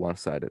very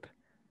one-sided.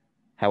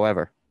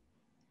 However,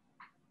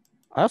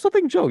 I also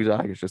think Joe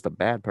Exotic is just a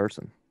bad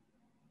person.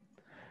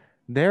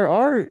 There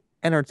are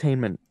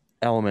entertainment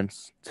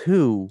elements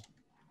to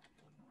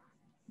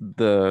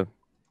the,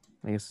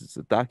 I guess it's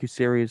a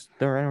docuseries.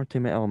 There are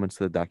entertainment elements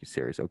to the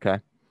docuseries, okay?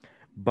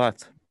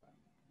 But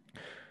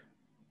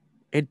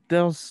it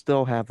does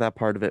still have that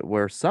part of it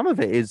where some of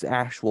it is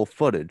actual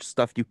footage,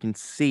 stuff you can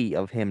see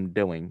of him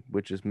doing,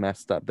 which is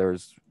messed up.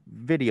 There's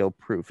video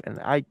proof, and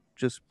I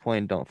just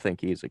plain don't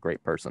think he's a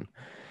great person.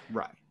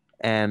 Right.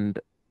 And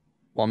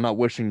while I'm not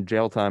wishing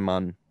jail time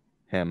on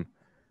him,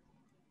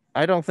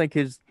 I don't think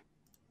his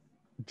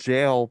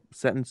jail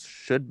sentence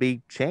should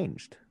be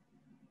changed.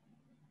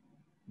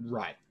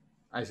 Right.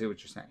 I see what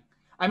you're saying.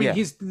 I mean,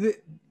 Yeah.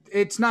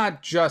 it's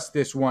not just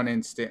this one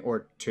instant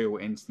or two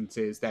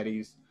instances that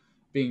he's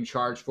being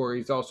charged for.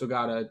 He's also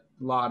got a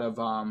lot of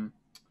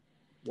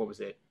what was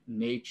it?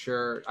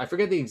 Nature. I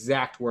forget the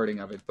exact wording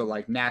of it, but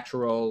like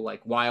natural,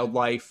 like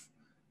wildlife.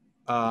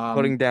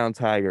 Putting down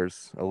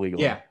tigers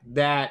illegally. Yeah,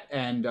 that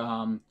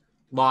and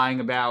lying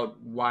about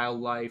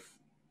wildlife.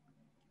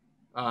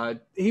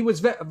 He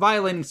was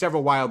violating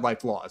several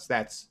wildlife laws.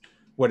 That's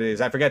what it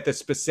is. I forget the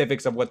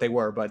specifics of what they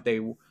were, but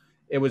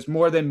it was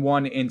more than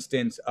one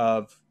instance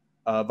of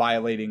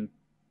violating,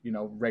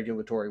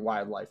 regulatory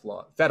wildlife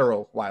law,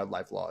 federal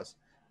wildlife laws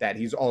that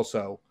he's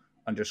also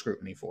under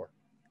scrutiny for.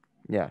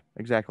 Yeah,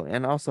 exactly.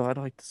 And also, I'd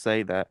like to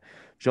say that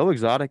Joe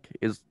Exotic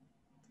is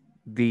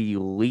the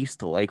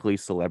least likely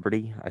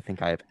celebrity I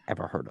think I have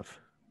ever heard of.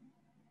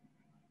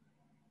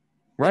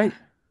 Right?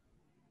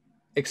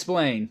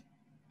 Explain.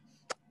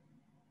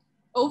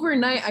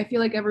 Overnight, I feel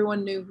like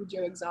everyone knew who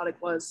Joe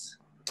Exotic was.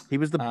 He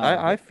was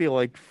I feel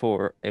like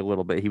for a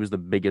little bit, he was the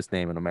biggest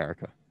name in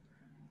America.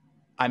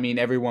 I mean,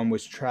 everyone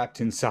was trapped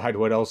inside.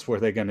 What else were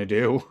they going to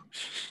do?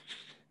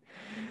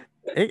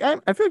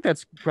 I feel like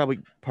that's probably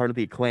part of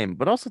the acclaim,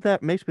 but also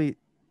that makes me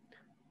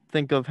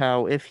think of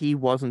how if he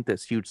wasn't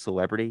this huge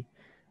celebrity,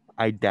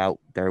 I doubt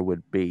there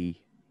would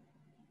be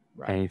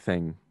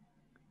anything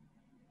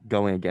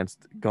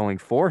going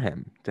for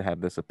him to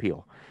have this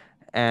appeal.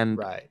 And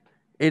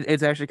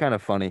it's actually kind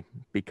of funny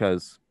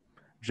because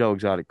Joe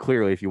Exotic,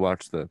 clearly, if you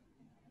watch the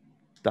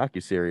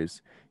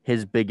docuseries,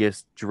 his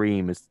biggest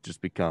dream is to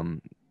just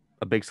become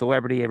a big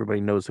celebrity.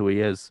 Everybody knows who he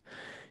is.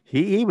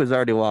 He was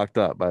already locked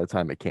up by the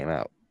time it came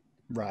out.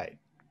 Right.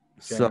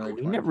 So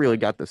we never really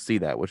got to see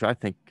that, which I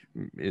think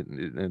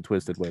in a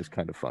twisted way is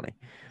kind of funny.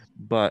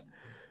 But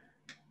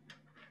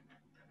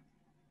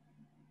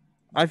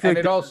I feel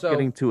like it's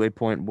getting to a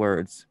point where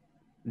it's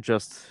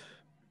just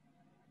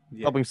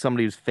helping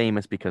somebody who's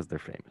famous because they're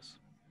famous.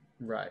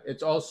 Right.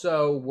 It's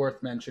also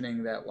worth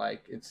mentioning that,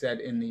 like, it said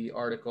in the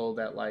article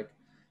that, like,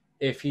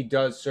 if he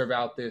does serve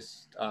out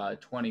this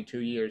 22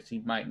 years, he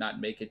might not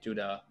make it due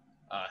to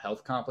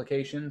health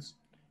complications.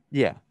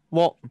 Yeah.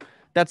 Well,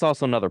 that's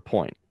also another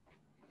point.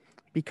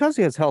 Because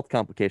he has health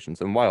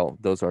complications, and while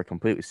those are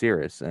completely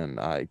serious, and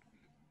I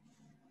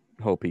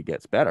hope he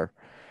gets better,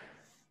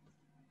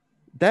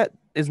 that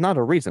is not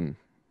a reason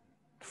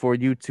for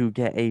you to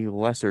get a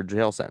lesser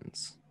jail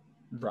sentence.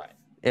 Right.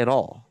 At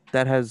all.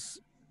 That has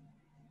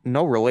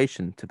no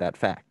relation to that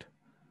fact.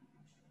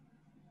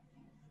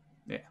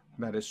 Yeah,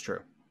 that is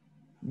true.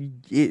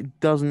 It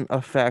doesn't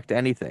affect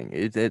anything.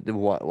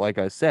 Like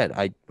I said,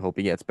 I hope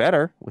he gets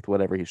better with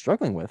whatever he's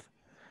struggling with.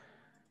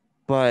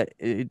 But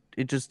it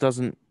just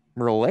doesn't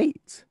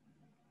relate.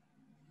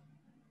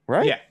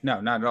 Right? Yeah, no,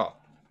 not at all.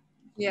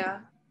 Yeah.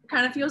 It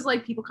kind of feels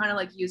like people kind of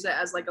like use it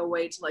as like a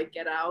way to like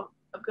get out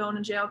of going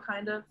to jail,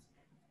 kind of.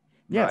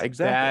 Yeah,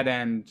 exactly. That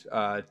and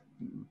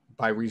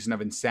by reason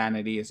of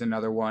insanity is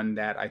another one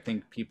that I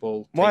think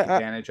people take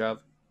advantage of.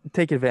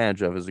 Take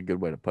advantage of is a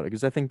good way to put it,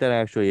 because I think that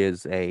actually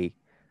is a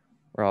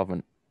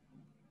relevant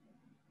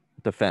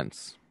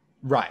defense.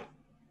 Right.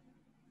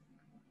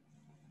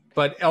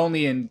 But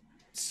only in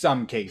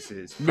some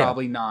cases,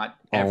 probably not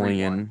everyone.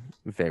 Only in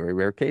very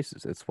rare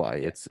cases. That's why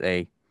it's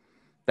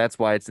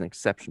an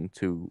exception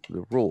to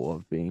the rule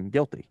of being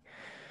guilty.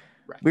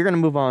 Right. We're going to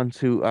move on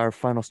to our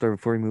final story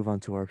before we move on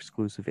to our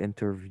exclusive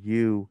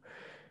interview.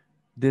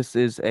 This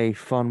is a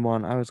fun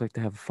one. I always like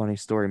to have a funny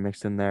story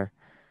mixed in there.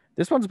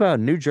 This one's about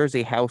a New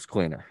Jersey house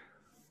cleaner.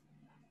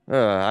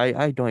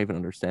 I don't even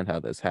understand how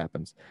this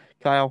happens.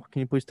 Kyle,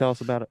 can you please tell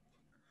us about it?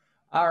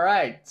 All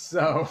right.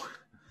 So,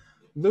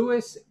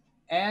 Louis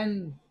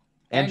and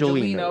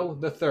Angelino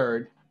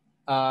III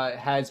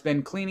has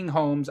been cleaning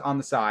homes on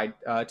the side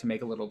to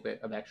make a little bit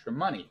of extra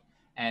money,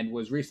 and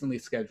was recently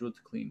scheduled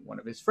to clean one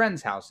of his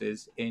friend's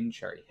houses in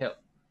Cherry Hill.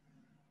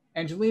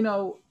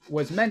 Angelino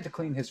was meant to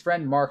clean his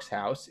friend Mark's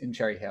house in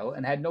Cherry Hill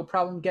and had no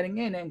problem getting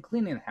in and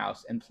cleaning the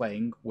house and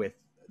playing with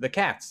the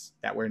cats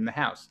that were in the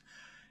house.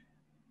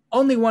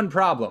 Only one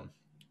problem.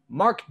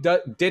 Mark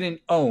didn't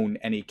own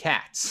any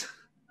cats.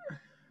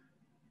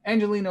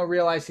 Angelino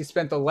realized he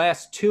spent the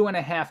last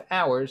 2.5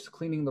 hours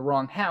cleaning the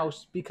wrong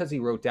house because he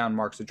wrote down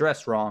Mark's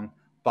address wrong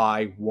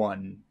by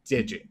 1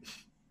 digit.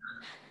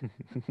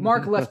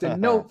 Mark left a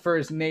note for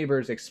his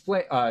neighbors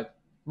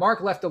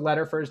Mark left a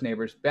letter for his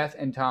neighbors, Beth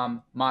and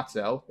Tom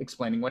Matzo,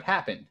 explaining what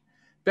happened.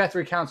 Beth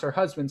recounts her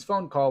husband's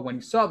phone call when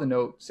he saw the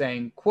note,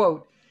 saying,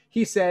 quote,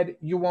 "He said,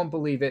 you won't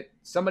believe it.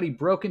 Somebody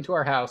broke into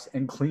our house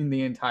and cleaned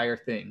the entire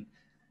thing.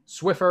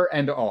 Swiffer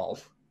and all."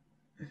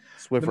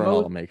 Swiffer and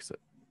all makes it.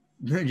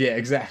 Yeah,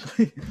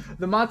 exactly.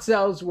 The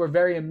Motzels were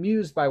very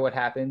amused by what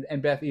happened,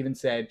 and Beth even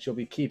said she'll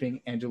be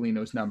keeping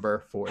Angelino's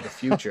number for the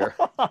future.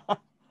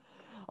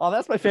 Oh,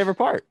 that's my favorite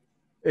part.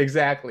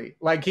 Exactly.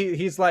 Like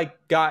he's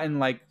like gotten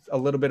like a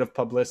little bit of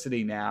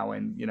publicity now,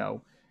 and you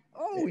know,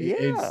 oh yeah,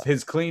 it's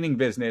his cleaning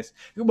business.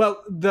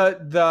 Well,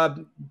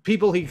 the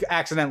people he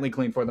accidentally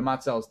cleaned for, the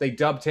Motzels, they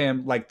dubbed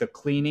him like the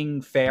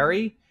cleaning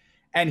fairy,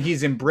 and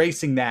he's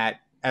embracing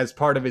that as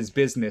part of his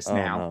business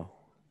now. No.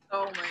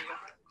 Oh my god.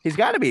 He's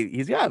got to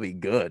be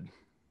good.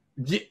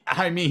 Yeah,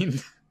 I mean,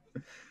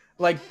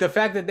 like the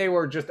fact that they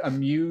were just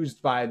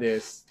amused by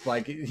this,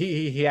 like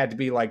he had to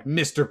be like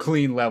Mr.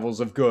 Clean levels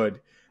of good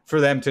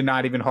for them to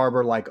not even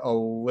harbor like a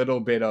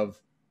little bit of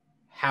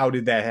how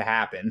did that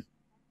happen?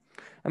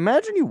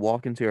 Imagine you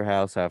walk into your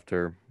house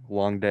after a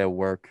long day of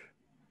work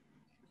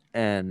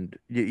and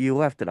you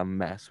left it a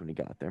mess when you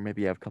got there.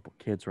 Maybe you have a couple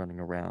kids running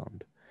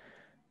around.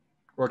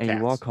 Or and cats.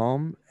 You walk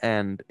home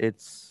and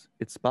it's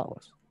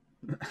spotless.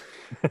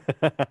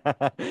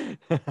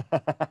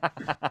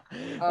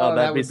 Oh,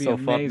 that'd be so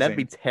fun. That'd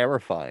be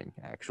terrifying,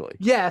 actually.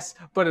 Yes,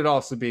 but it'd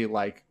also be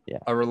like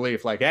a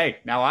relief. Like, hey,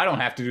 now I don't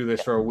have to do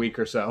this for a week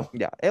or so.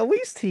 Yeah, at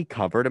least he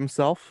covered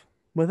himself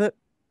with it.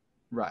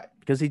 Right.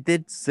 Because he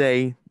did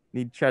say,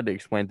 he tried to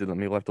explain to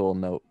them, he left a little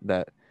note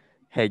that,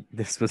 hey,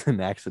 this was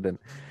an accident.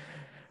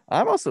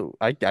 I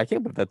can't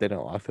believe that they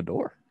didn't lock the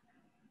door.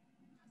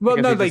 Well,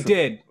 no, they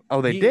did.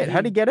 Oh, they did?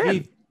 How'd he get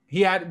in?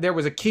 There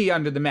was a key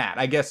under the mat.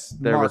 I guess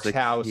there Mark's was a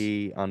house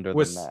key under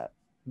the mat.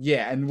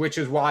 Yeah, and which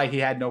is why he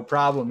had no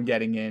problem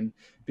getting in,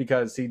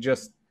 because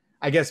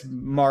I guess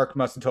Mark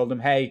must have told him,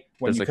 hey,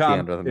 when you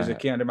come, there's a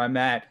key under my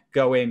mat.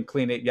 Go in,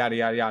 clean it, yada,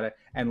 yada, yada.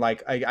 And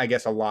like, I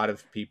guess a lot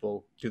of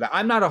people do that.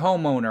 I'm not a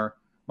homeowner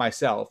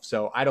myself,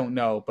 so I don't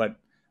know, but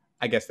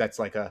I guess that's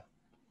like a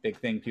big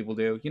thing people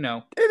do. You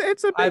know,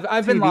 it's a big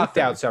I've been locked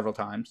out several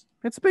times.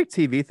 It's a big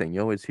TV thing.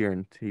 You always hear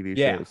in TV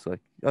shows like,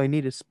 oh, you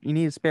need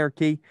a spare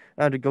key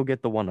to go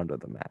get the one under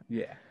the mat.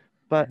 Yeah.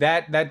 But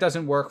that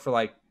doesn't work for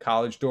like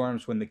college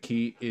dorms when the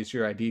key is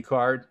your ID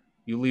card.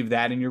 You leave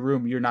that in your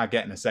room, you're not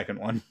getting a second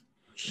one.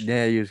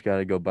 Yeah, you just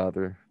gotta go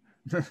bother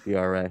the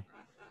RA.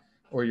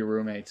 Or your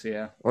roommates,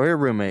 yeah. Or your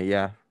roommate,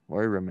 yeah.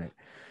 Or your roommate.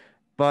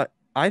 But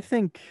I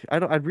think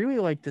I'd really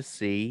like to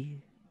see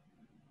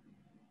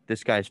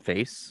this guy's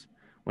face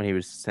when he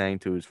was saying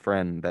to his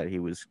friend that he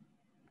was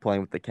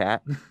playing with the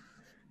cat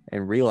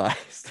and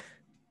realized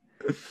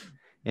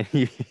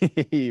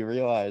he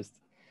realized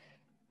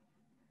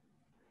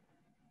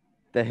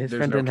that his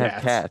friend didn't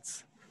have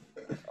cats.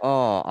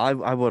 Oh,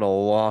 I would have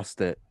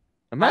lost it.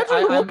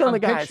 Imagine the look on the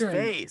guy's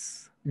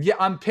face. Yeah,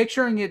 I'm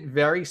picturing it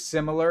very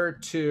similar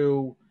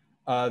to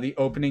the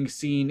opening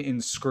scene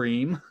in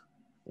Scream.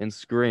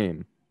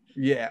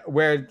 Yeah,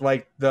 where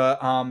like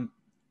the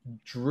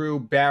Drew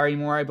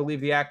Barrymore, I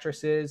believe the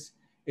actress is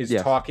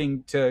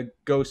talking to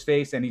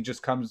Ghostface, and he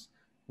just comes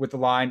with the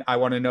line, "I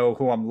want to know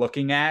who I'm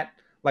looking at."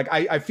 Like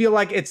I feel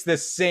like it's the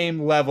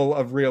same level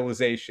of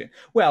realization.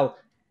 Well,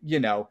 you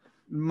know,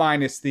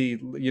 minus the,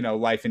 you know,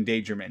 life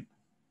endangerment.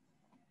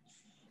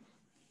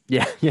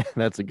 Yeah,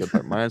 that's a good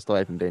part. Minus the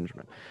life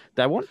endangerment.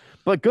 That one,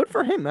 but good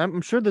for him. I'm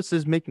sure this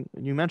is making,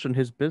 you mentioned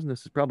his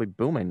business is probably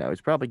booming now.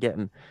 He's probably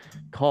getting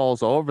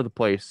calls all over the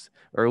place,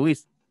 or at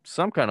least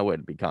some kind of way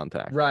to be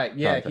contacted. Right,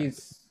 yeah,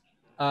 he's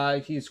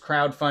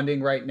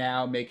crowdfunding right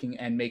now,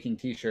 making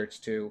t-shirts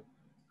to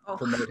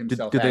promote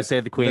himself. Did they say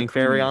the cleaning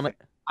fairy on it?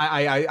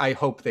 I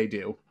hope they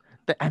do.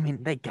 I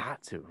mean, they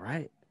got to,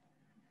 right?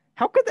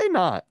 How could they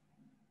not?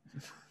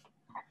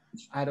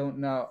 I don't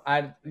know.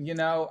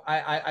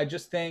 I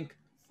just think,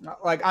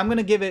 like, I'm going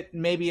to give it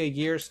maybe a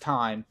year's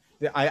time.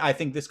 I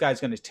think this guy's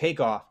going to take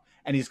off,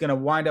 and he's going to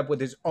wind up with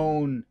his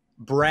own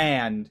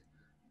brand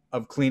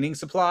of cleaning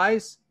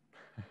supplies.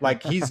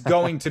 Like, he's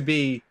going to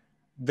be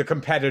the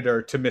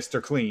competitor to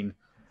Mr. Clean.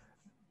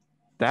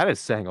 That is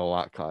saying a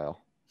lot,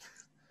 Kyle.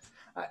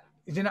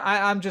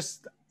 I'm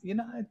just,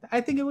 I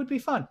think it would be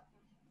fun.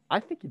 I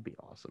think it'd be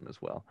awesome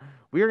as well.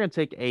 We are going to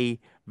take a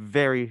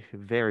very,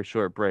 very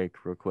short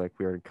break real quick.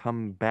 We are going to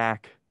come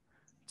back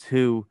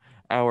to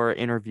our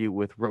interview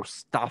with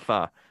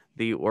Rostafa,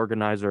 the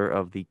organizer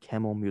of the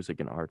Camel Music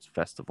and Arts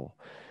Festival.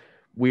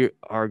 We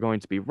are going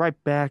to be right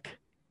back.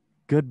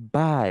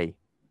 Goodbye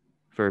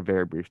for a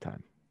very brief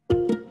time.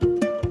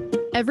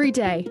 Every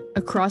day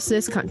across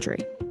this country,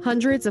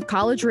 hundreds of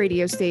college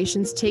radio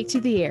stations take to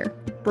the air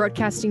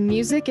broadcasting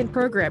music and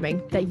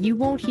programming that you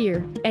won't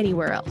hear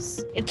anywhere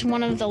else. It's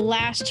one of the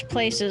last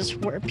places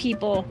where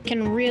people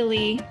can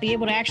really be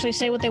able to actually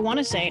say what they want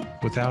to say.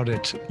 Without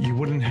it, you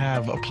wouldn't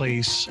have a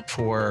place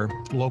for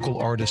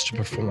local artists to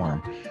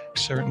perform.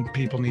 Certain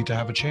people need to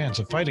have a chance,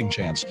 a fighting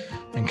chance,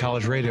 and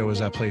college radio is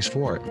that place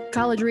for it.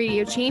 College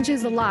radio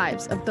changes the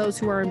lives of those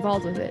who are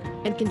involved with it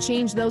and can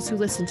change those who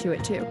listen to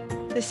it too.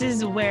 This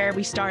is where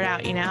we start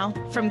out, you know?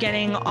 From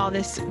getting all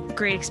this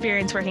great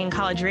experience working in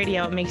college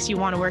radio, it makes you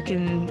want to work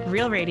in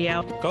real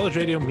radio. College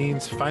radio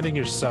means finding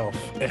yourself.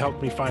 It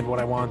helped me find what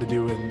I wanted to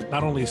do in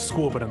not only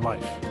school, but in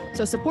life.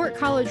 So support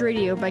college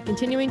radio by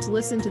continuing to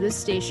listen to this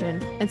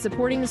station and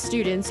supporting the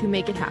students who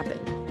make it happen.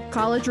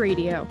 College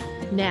radio,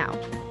 now,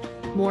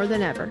 more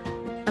than ever.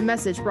 A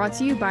message brought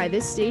to you by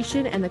this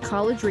station and the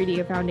College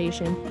Radio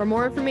Foundation. For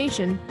more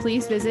information,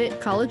 please visit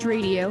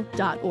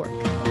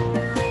collegeradio.org.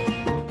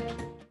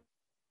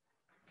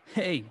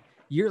 Hey,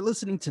 you're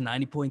listening to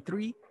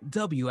 90.3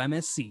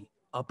 WMSC,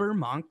 Upper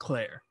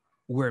Montclair,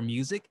 where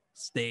music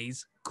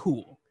stays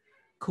cool.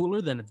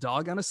 Cooler than a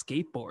dog on a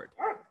skateboard.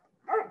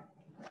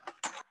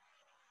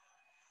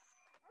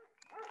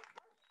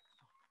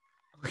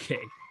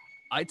 Okay,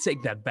 I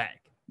take that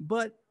back,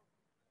 but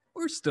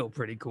we're still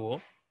pretty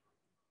cool.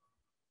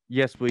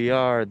 Yes, we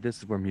are. This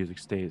is where music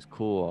stays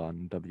cool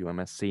on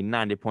WMSC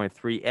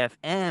 90.3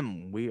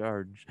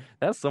 FM.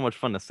 That's so much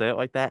fun to say it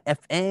like that.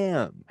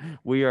 FM.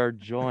 We are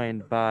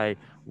joined by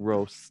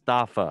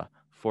Rostafa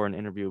for an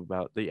interview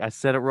about I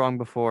said it wrong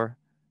before.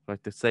 I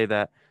like to say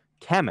that.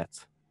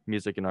 Kemet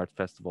Music and Arts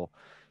Festival.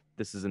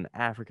 This is an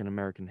African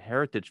American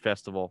heritage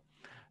festival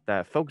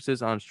that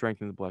focuses on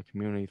strengthening the Black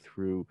community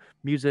through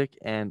music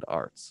and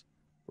arts.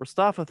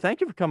 Rostafa, thank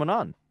you for coming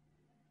on.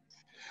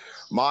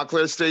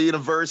 Montclair State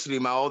University,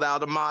 my old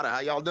alma mater. How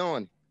y'all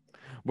doing?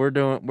 We're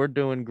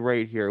doing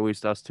great here. At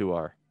least us two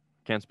are.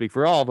 Can't speak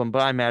for all of them,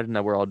 but I imagine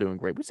that we're all doing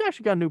great. We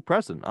actually got a new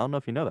president. I don't know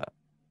if you know that.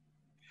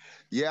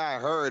 Yeah, I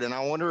heard, and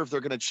I wonder if they're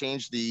going to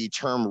change the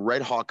term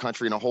Red Hawk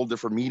Country in a whole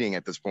different meaning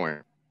at this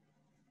point.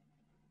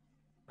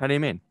 How do you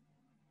mean?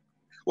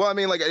 Well, I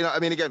mean,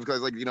 again, because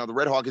the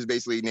Red Hawk is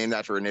basically named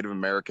after a Native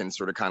American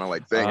sort of kind of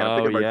like thing. Oh, and I'm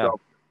thinking to yeah.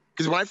 myself,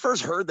 because when I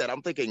first heard that,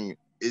 I'm thinking,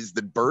 is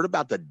the bird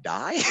about to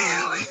die?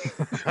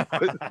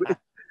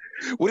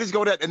 What is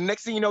going on? And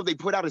next thing you know, they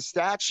put out a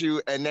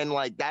statue, and then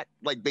that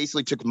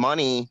basically took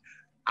money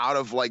out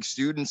of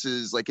students'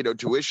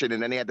 tuition,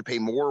 and then they had to pay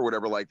more or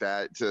whatever like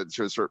that to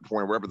a certain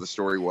point, wherever the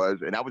story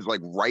was. And that was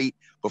right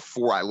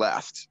before I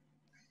left.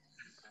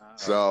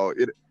 So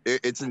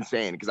it's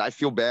insane, because I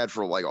feel bad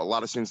for a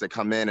lot of students that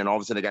come in and all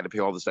of a sudden they got to pay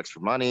all this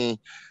extra money,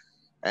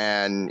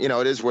 and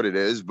it is what it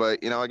is. But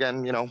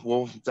again,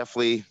 we'll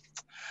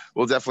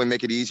definitely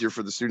make it easier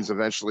for the students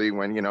eventually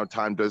when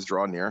time does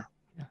draw near.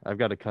 I've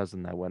got a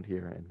cousin that went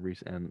here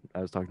and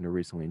I was talking to her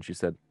recently, and she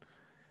said,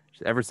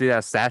 "Ever see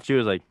that statue?" I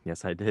was like,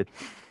 "Yes, I did."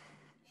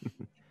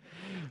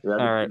 Yeah, all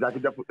right. I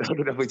could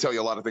definitely tell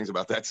you a lot of things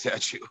about that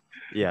statue.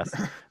 Yes,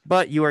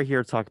 but you are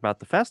here to talk about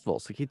the festival,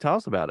 so can you tell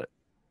us about it?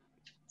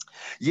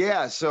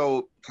 Yeah,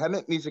 so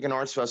Kemet Music and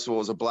Arts Festival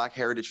is a Black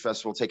Heritage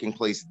Festival taking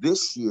place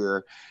this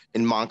year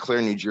in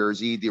Montclair, New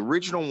Jersey. The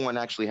original one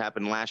actually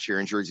happened last year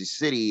in Jersey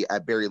City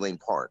at Berry Lane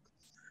Park.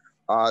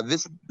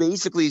 This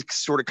basically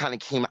sort of kind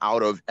of came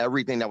out of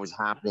everything that was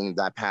happening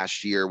that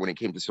past year when it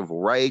came to civil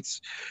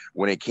rights,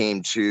 when it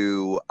came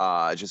to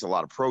just a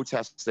lot of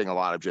protesting, a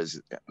lot of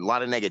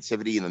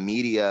negativity in the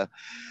media.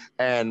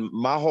 And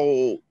my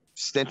whole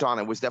stint on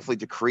it was definitely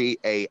to create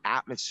a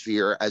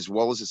atmosphere as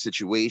well as a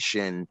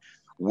situation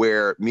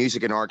where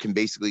music and art can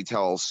basically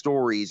tell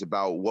stories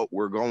about what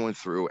we're going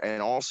through,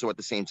 and also at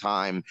the same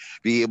time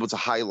be able to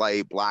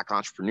highlight Black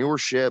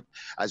entrepreneurship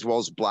as well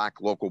as Black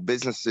local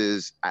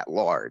businesses at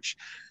large.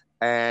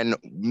 And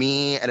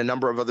me and a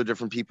number of other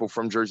different people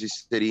from Jersey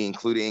City,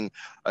 including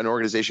an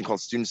organization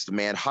called Students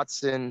Demand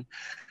Hudson,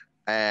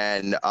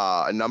 and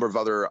a number of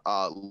other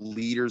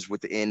leaders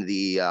within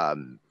the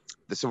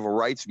civil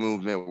rights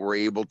movement, were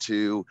able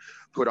to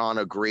put on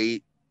a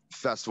great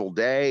festival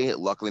day.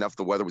 Luckily enough,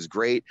 the weather was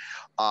great.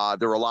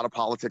 There were a lot of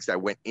politics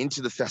that went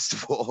into the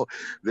festival,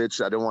 which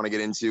I don't want to get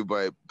into,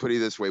 but put it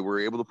this way, we were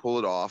able to pull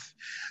it off.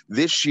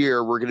 This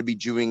year, we're going to be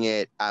doing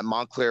it at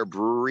Montclair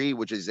Brewery,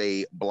 which is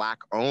a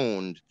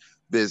Black-owned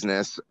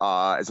business.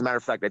 As a matter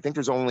of fact, I think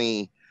there's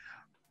only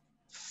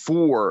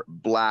 4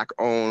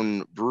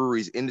 Black-owned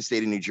breweries in the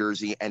state of New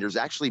Jersey, and there's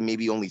actually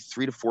maybe only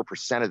 3 to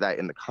 4% of that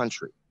in the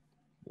country.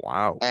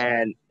 Wow.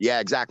 And yeah,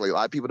 exactly. A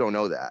lot of people don't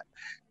know that.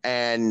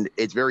 And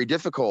it's very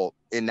difficult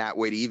in that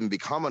way to even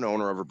become an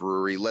owner of a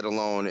brewery, let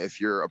alone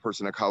if you're a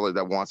person of color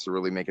that wants to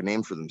really make a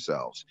name for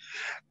themselves.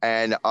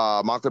 And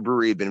Montclair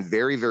Brewery had been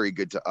very, very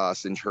good to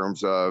us in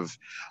terms of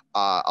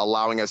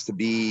allowing us to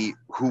be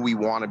who we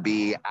want to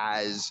be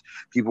as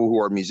people who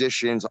are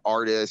musicians,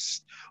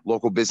 artists,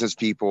 local business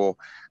people.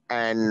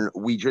 And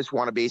we just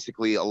want to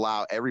basically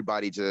allow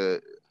everybody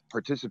to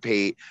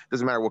participate.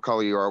 Doesn't matter what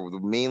color you are.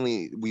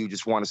 Mainly, we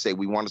just want to say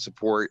we want to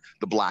support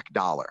the Black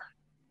dollar.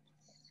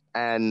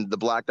 And the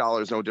Black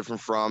dollar is no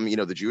different from,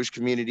 the Jewish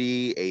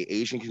community,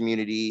 Asian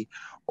community,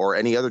 or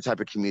any other type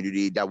of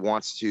community that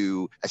wants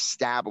to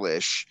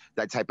establish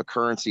that type of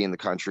currency in the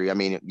country. I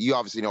mean, you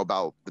obviously know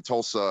about the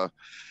Tulsa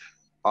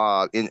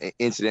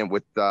incident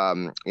with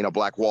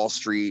Black Wall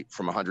Street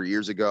from 100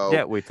 years ago.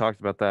 Yeah, we talked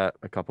about that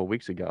a couple of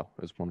weeks ago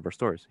as one of our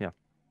stories.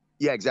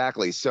 Yeah,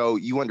 exactly. So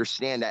you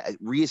understand that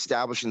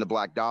reestablishing the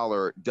black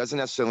dollar doesn't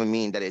necessarily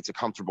mean that it's a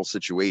comfortable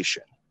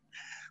situation.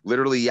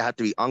 Literally, you have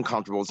to be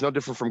uncomfortable. It's no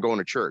different from going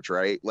to church,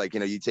 right? Like,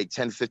 you take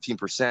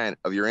 10-15%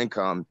 of your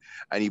income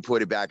and you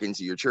put it back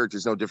into your church.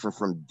 It's no different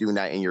from doing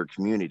that in your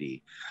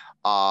community,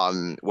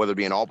 whether it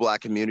be an all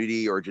black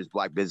community or just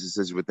black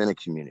businesses within a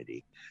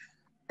community.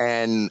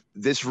 And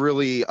this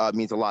really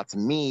means a lot to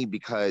me,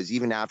 because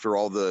even after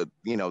all the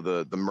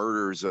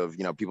murders of,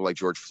 people like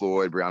George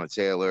Floyd, Breonna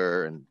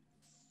Taylor, and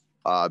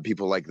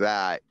people like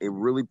that, it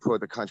really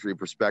put the country in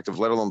perspective,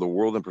 let alone the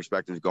world in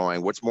perspective,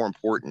 going, what's more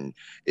important?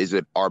 Is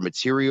it our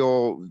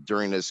material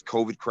during this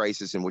COVID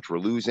crisis in which we're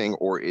losing,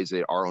 or is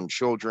it our own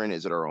children?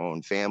 Is it our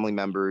own family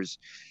members?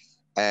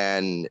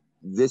 And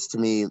this to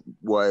me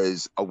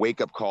was a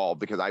wake-up call,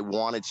 because I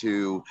wanted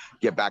to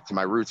get back to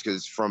my roots,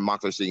 because from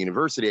Montclair State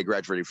University, I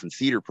graduated from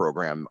theater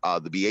program,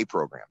 the BA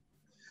program.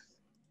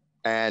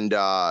 And,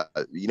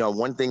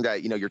 one thing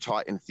that, you're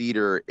taught in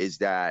theater is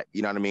that,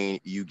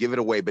 you give it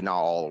away, but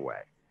not all away.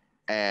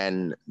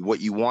 And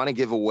what you want to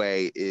give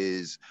away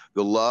is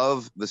the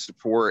love, the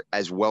support,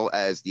 as well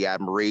as the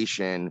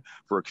admiration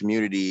for a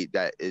community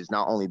that has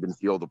not only been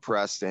feel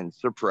oppressed and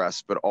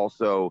suppressed, but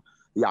also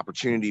the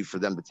opportunity for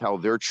them to tell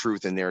their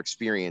truth and their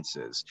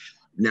experiences.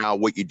 Now,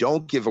 what you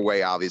don't give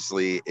away,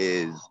 obviously,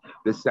 is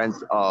the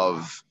sense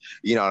of,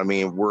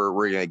 we're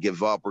going to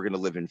give up, we're going to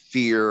live in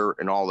fear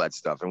and all that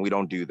stuff. And we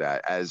don't do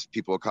that as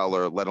people of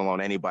color, let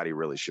alone anybody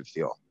really should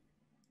feel.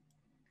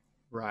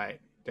 Right,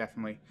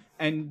 definitely.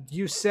 And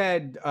you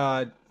said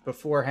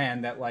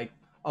beforehand that like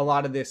a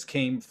lot of this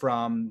came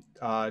from,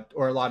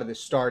 or a lot of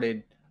this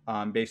started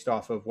based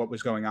off of what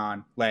was going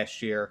on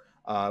last year,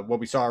 what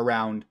we saw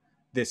around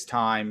this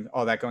time,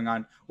 all that going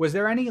on. Was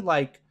there any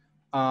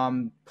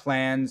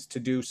plans to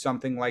do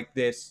something like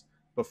this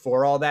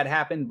before all that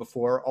happened,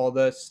 before all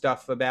the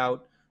stuff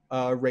about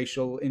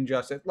racial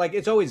injustice? Like,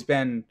 it's always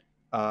been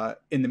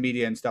in the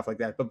media and stuff like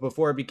that, but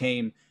before it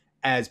became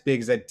as big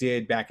as it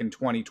did back in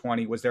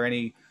 2020, was there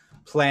any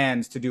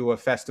plans to do a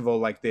festival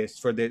like this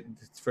for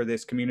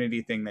this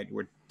community thing that you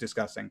were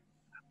discussing?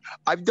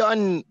 I've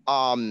done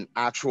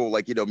actual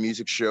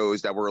music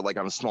shows that were like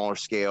on a smaller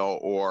scale,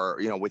 or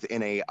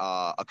within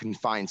a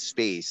confined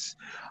space.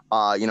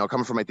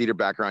 Coming from my theater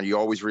background, you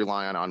always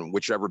rely on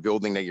whichever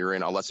building that you're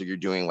in, unless you're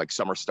doing like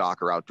summer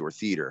stock or outdoor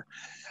theater.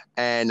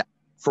 And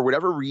for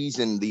whatever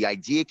reason, the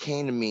idea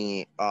came to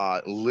me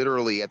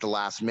literally at the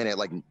last minute,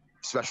 like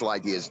special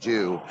ideas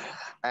do.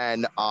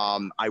 And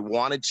I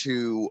wanted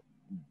to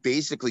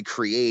basically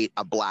create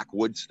a Black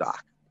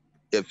Woodstock,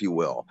 if you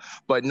will,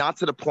 but not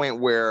to the point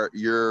where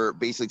you're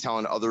basically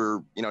telling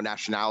other,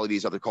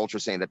 nationalities, other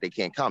cultures, saying that they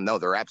can't come. No,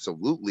 they're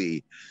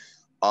absolutely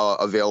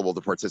available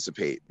to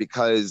participate,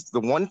 because the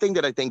one thing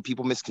that I think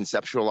people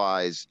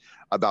misconceptualize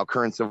about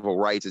current civil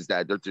rights is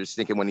that they're just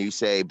thinking, when you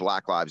say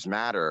Black Lives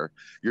Matter,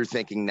 you're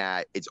thinking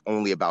that it's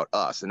only about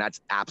us. And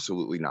that's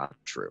absolutely not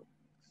true.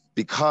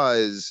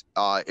 Because,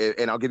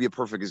 and I'll give you a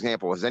perfect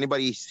example. Has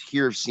anybody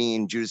here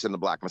seen Judas and the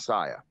Black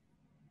Messiah?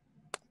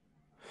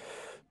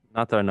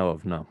 Not that I know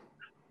of, no.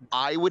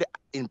 I would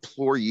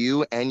implore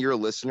you and your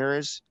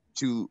listeners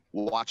to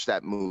watch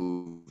that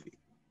movie,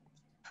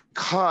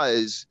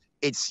 because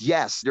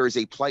yes, there is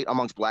a plight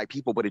amongst Black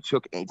people, but it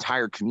took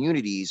entire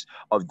communities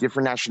of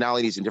different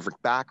nationalities and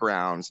different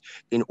backgrounds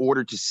in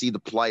order to see the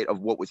plight of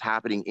what was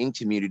happening in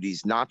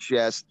communities, not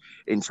just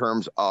in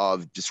terms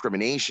of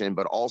discrimination,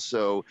 but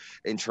also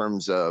in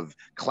terms of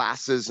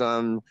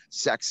classism,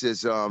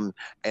 sexism,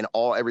 and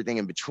everything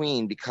in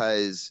between.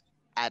 Because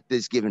at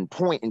this given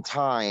point in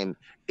time,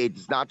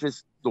 it's not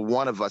just the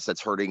one of us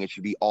that's hurting, it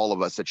should be all of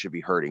us that should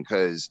be hurting.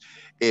 Because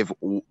if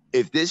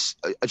this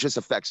just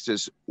affects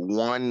just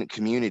one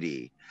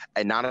community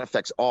and not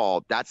affects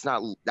all, that's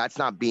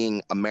not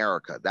being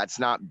America. That's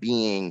not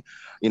being,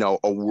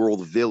 a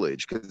world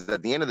village. Because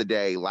at the end of the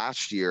day,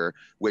 last year,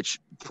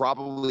 which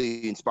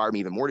probably inspired me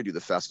even more to do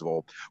the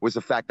festival, was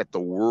the fact that the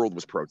world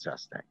was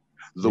protesting.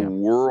 The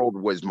world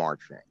was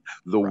marching.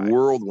 The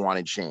world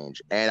wanted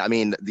change. And I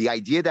mean, the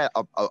idea that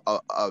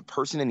a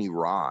person in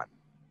Iran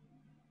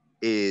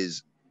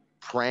is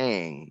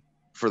praying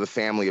for the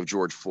family of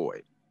George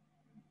Floyd,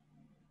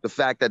 the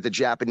fact that the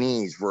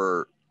Japanese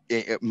were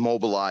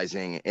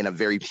mobilizing in a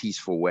very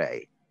peaceful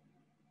way.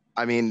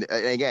 I mean,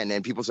 again,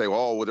 and people say,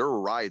 oh, well, there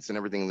were riots and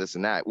everything, this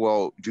and that.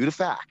 Well, due to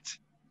fact,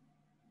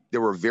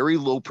 there were very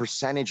low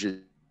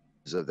percentages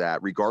of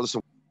that, regardless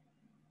of.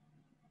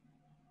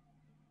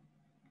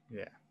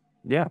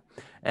 Yeah.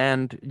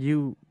 And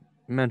you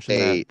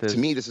mentioned that to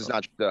me, this is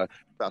not just a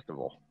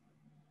festival.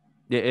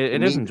 Yeah,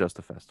 it isn't just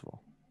a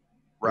festival.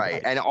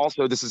 Right. And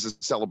also, this is a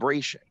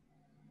celebration.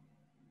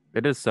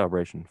 It is a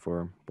celebration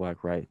for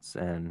Black rights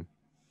and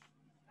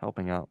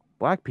helping out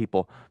Black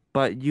people.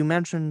 But you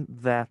mentioned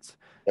that.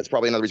 That's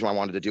probably another reason why I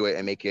wanted to do it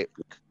and make it.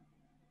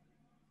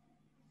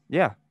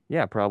 Yeah,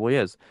 yeah, probably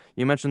is.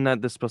 You mentioned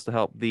that this is supposed to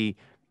help the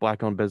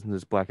black-owned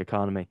businesses, black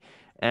economy,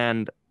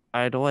 and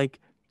I'd like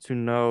to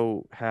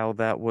know how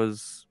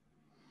that's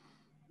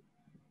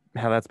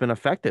been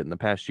affected in the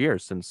past year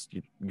since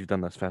you've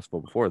done this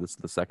festival before. This is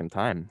the second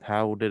time.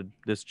 How did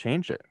this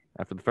change it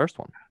after the first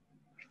one?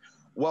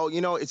 Well,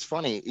 it's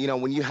funny,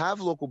 when you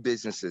have local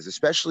businesses,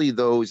 especially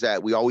those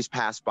that we always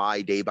pass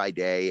by day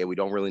and we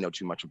don't really know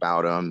too much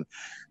about them.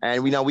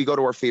 And we go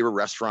to our favorite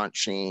restaurant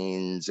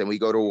chains and we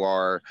go to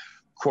our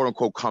quote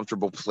unquote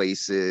comfortable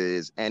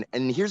places. And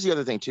here's the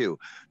other thing too.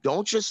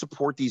 Don't just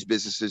support these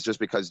businesses just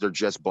because they're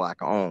just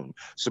black owned.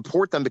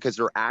 Support them because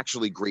they're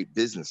actually great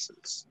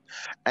businesses.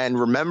 And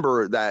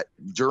remember that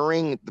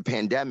during the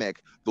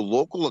pandemic, the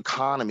local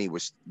economy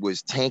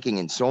was tanking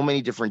in so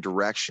many different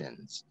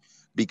directions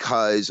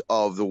because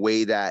of the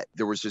way that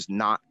there was just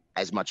not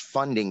as much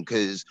funding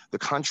because the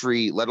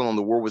country, let alone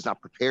the world, was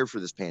not prepared for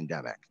this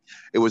pandemic.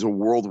 It was a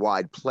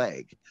worldwide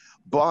plague.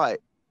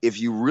 But if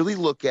you really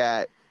look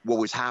at what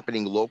was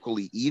happening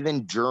locally,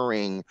 even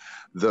during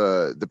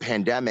the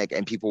pandemic,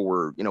 and people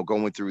were,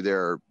 going through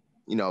their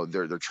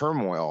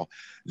turmoil,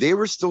 they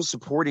were still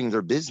supporting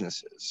their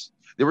businesses.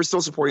 They were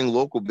still supporting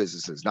local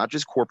businesses, not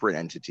just corporate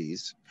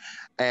entities.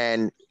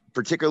 And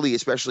particularly,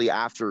 especially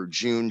after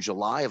June,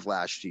 July of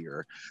last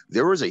year,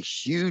 there was a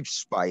huge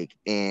spike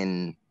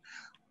in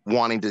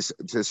wanting to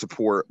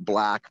support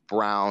Black,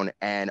 Brown,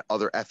 and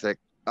other ethnic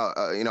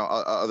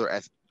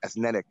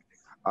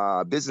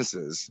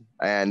businesses.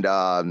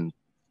 And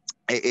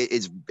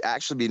it's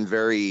actually been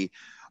very,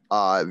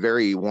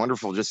 very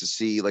wonderful just to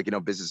see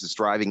businesses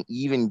thriving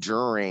even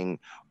during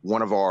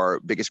one of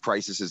our biggest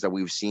crises that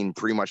we've seen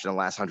pretty much in the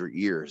last 100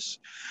 years.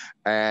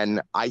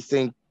 And I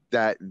think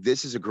that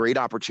this is a great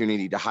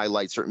opportunity to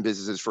highlight certain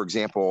businesses. For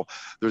example,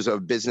 there's a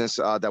business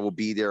that will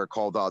be there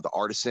called the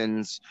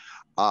Artisans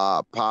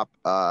Pop,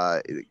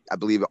 I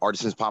believe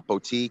Artisans Pop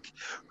Boutique,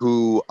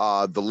 who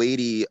the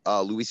lady,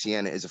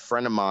 Louisiana, is a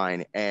friend of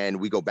mine, and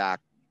we go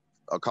back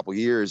a couple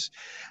years,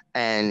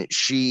 and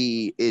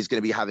she is going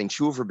to be having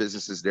two of her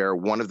businesses there.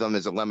 One of them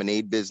is a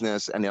lemonade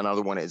business, and the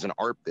other one is an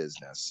art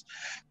business.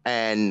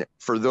 And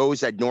for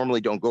those that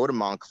normally don't go to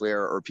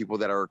Montclair or people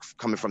that are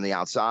coming from the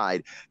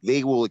outside,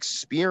 they will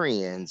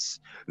experience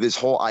this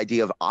whole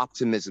idea of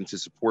optimism to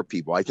support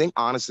people. I think,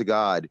 honest to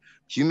God,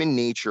 human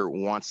nature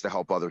wants to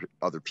help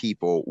other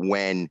people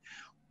when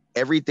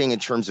everything in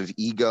terms of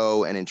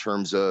ego and in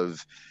terms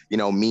of,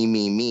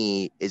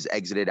 me is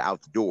exited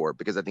out the door.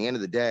 Because at the end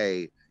of the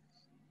day,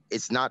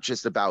 it's not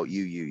just about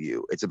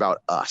you. It's about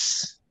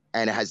us.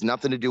 And it has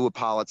nothing to do with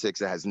politics.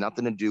 It has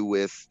nothing to do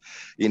with,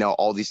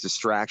 all these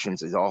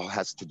distractions. It all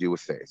has to do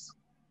with faith.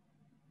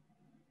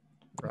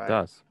 Right. It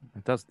does.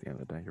 It does at the end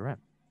of the day. You're right.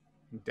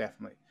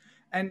 Definitely.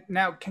 And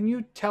now, can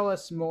you tell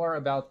us more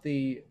about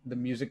the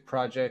music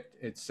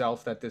project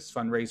itself that this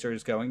fundraiser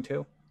is going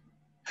to?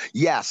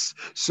 Yes.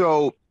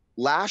 So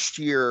last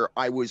year,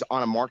 I was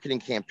on a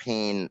marketing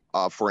campaign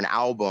for an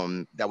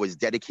album that was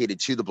dedicated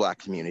to the Black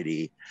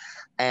community.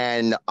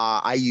 And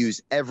I use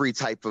every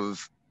type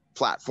of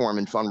platform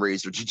and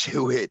fundraiser to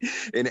do it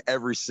in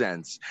every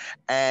sense.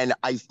 And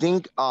I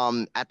think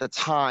at the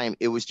time,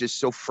 it was just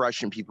so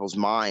fresh in people's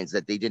minds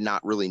that they did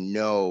not really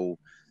know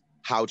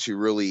how to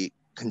really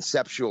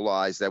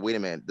conceptualize that, wait a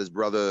minute, this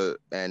brother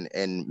and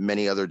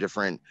many other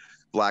different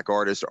Black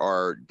artists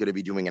are going to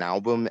be doing an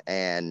album,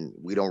 and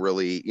we don't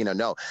really,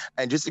 know.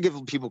 And just to give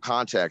people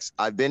context,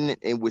 I've been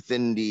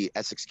within the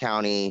Essex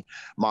County,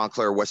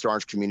 Montclair, West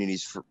Orange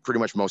communities for pretty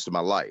much most of my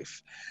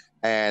life.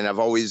 And I've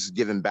always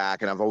given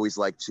back, and I've always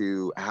liked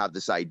to have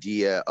this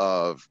idea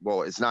of,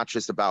 well, it's not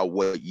just about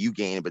what you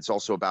gain, but it's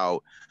also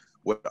about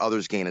what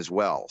others gain as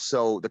well.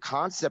 So the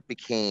concept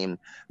became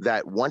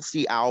that once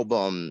the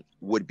album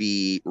would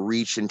be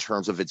reached in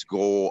terms of its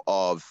goal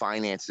of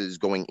finances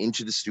going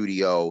into the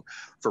studio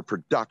for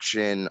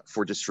production,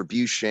 for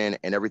distribution,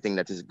 and everything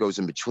that goes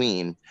in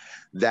between,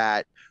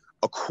 that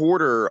a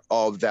quarter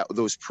of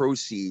those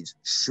proceeds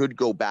should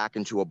go back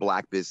into a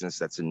Black business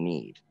that's in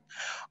need.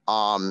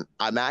 I'm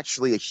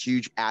actually a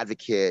huge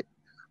advocate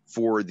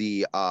for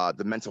the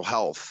mental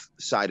health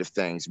side of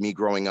things. Me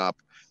growing up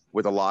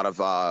with a lot of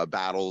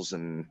battles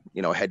and,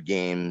 head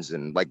games,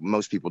 and like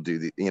most people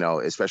do,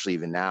 especially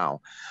even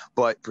now.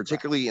 But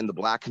particularly in the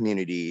Black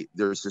community,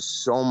 there's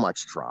just so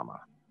much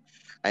trauma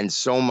and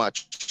so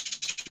much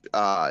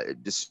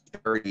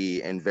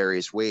disparity in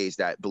various ways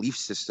that belief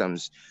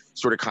systems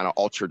sort of kind of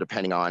alter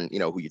depending on,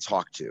 who you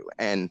talk to.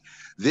 And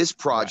this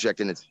project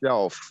in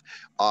itself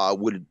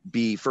would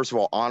be, first of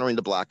all, honoring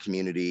the Black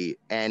community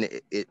and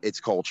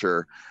its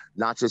culture,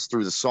 not just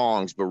through the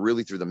songs, but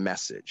really through the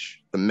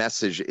message. The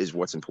message is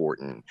what's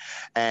important.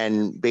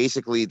 And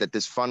basically that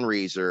this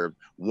fundraiser,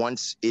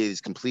 once is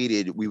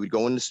completed, we would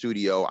go in the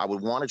studio. I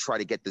would want to try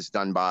to get this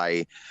done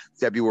by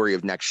February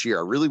of next year.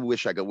 I really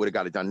wish I would have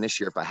got it done this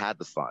year if I had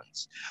the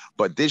funds.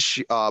 But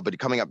but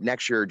coming up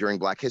next year during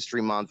Black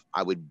History Month,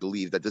 I would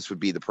believe that this would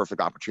be the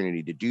perfect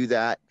opportunity to do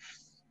that.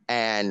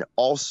 And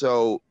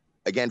also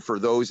again, for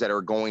those that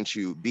are going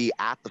to be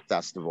at the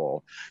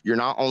festival, you're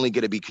not only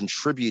going to be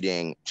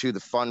contributing to the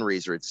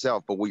fundraiser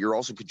itself, but what you're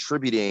also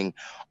contributing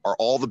are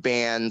all the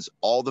bands,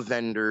 all the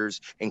vendors,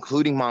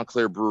 including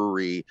Montclair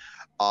Brewery,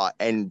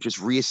 and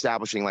just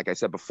reestablishing, like I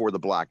said before, the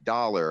Black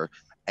Dollar,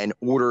 in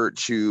order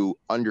to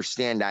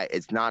understand that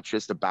it's not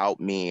just about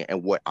me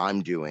and what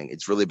I'm doing.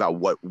 It's really about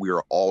what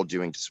we're all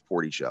doing to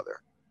support each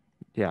other.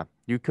 Yeah,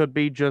 you could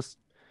be just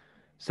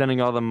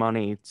sending all the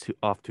money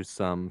off to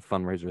some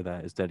fundraiser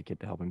that is dedicated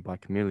to helping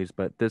Black communities,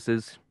 but this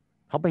is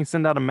helping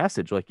send out a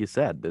message, like you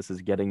said. This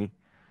is getting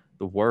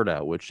the word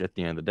out, which at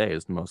the end of the day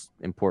is the most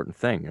important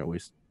thing. At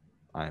least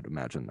I'd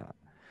imagine that.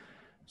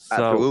 So,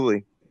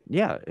 absolutely.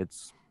 Yeah,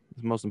 it's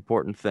the most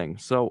important thing.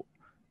 So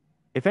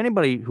if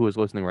anybody who is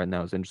listening right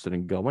now is interested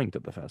in going to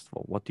the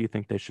festival, what do you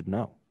think they should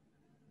know?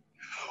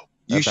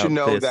 You should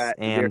know that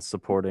and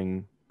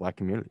supporting Black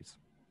communities.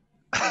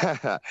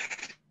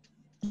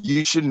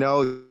 You should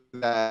know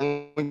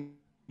that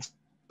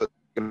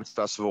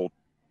festival,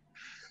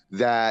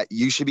 that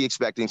you should be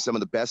expecting some of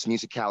the best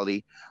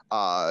musicality,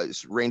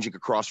 ranging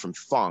across from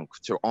funk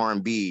to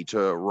R&B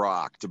to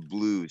rock to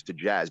blues to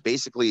jazz,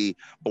 basically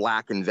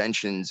Black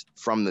inventions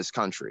from this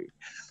country.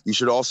 You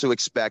should also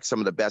expect some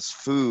of the best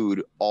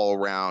food all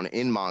around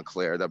in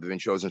Montclair that have been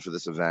chosen for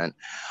this event.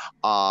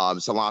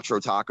 Cilantro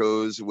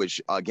tacos,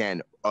 which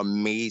again,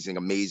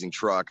 amazing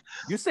truck.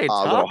 You say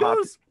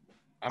tacos?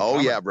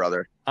 Oh yeah,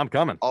 brother. I'm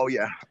coming. Oh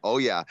yeah.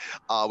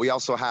 We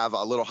also have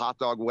a little hot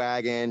dog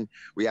wagon.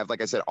 We have, like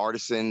I said,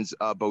 artisans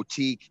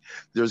boutique.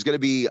 There's going to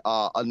be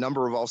a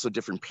number of also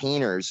different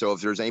painters. So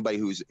if there's anybody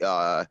who's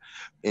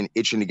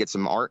itching to get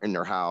some art in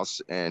their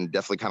house and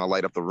definitely kind of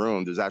light up the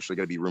room, there's actually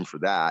going to be room for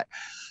that.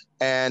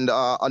 And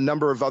a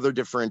number of other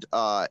different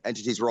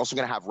entities. We're also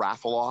going to have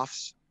raffle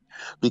offs,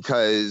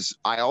 because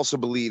I also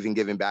believe in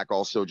giving back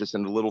also just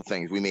in the little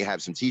things. We may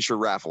have some t-shirt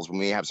raffles. We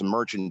may have some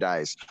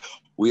merchandise.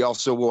 We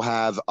also will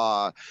have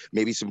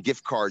maybe some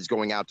gift cards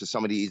going out to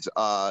some of these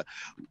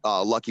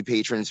lucky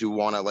patrons who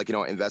want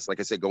to, invest, like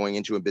I said, going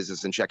into a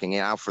business and checking it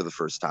out for the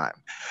first time.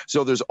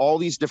 So there's all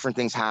these different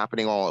things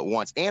happening all at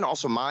once. And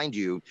also, mind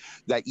you,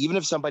 that even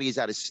if somebody is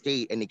out of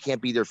state and they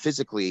can't be there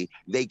physically,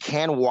 they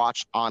can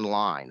watch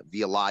online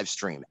via live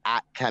stream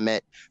at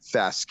Kemet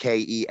Fest,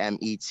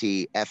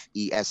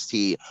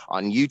 KEMETFEST,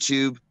 on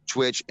YouTube,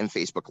 Twitch, and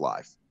Facebook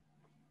Live.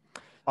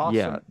 Awesome.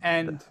 Yeah.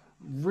 And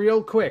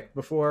real quick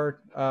before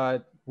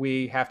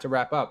we have to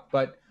wrap up,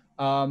 but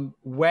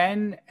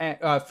when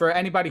for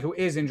anybody who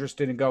is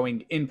interested in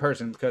going in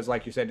person, because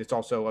like you said, it's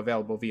also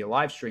available via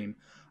live stream,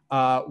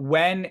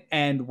 when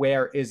and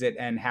where is it,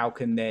 and how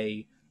can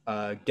they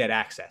get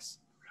access?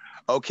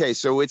 Okay,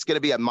 so it's going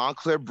to be at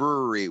Montclair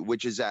Brewery,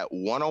 which is at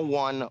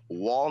 101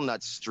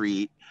 Walnut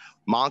Street,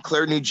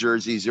 Montclair, New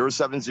Jersey,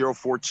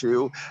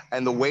 07042.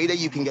 And the way that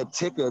you can get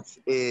tickets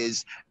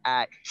is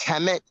at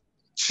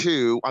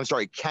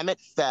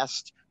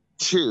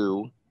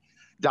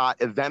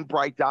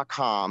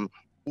KemetFest2.eventbrite.com,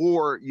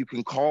 or you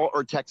can call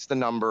or text the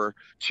number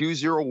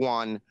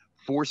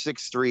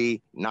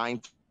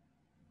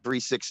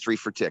 201-463-9363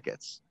 for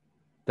tickets.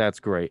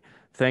 That's great.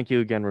 Thank you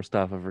again,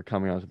 Mustafa, for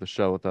coming on to the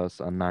show with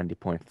us on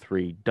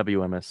 90.3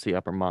 WMSC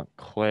Upper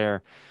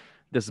Montclair.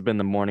 This has been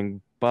the Morning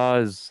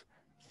Buzz.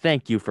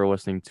 Thank you for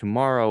listening.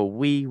 Tomorrow,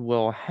 we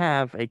will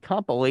have a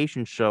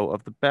compilation show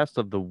of the best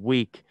of the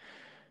week.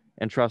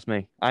 And trust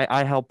me,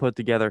 I help put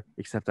together,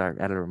 except our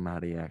editor,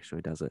 Maddie,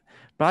 actually does it.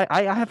 But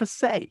I have a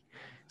say.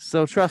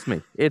 So trust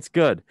me, it's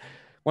good.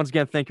 Once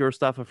again, thank you,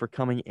 Mustafa, for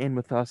coming in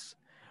with us.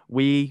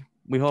 We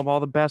hope all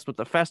the best with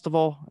the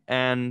festival,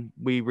 and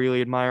we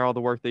really admire all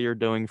the work that you're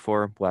doing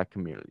for Black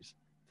communities.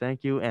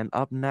 Thank you. And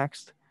up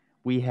next,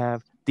 we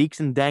have Deeks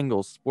and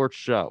Dangles Sports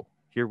Show.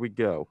 Here we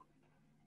go.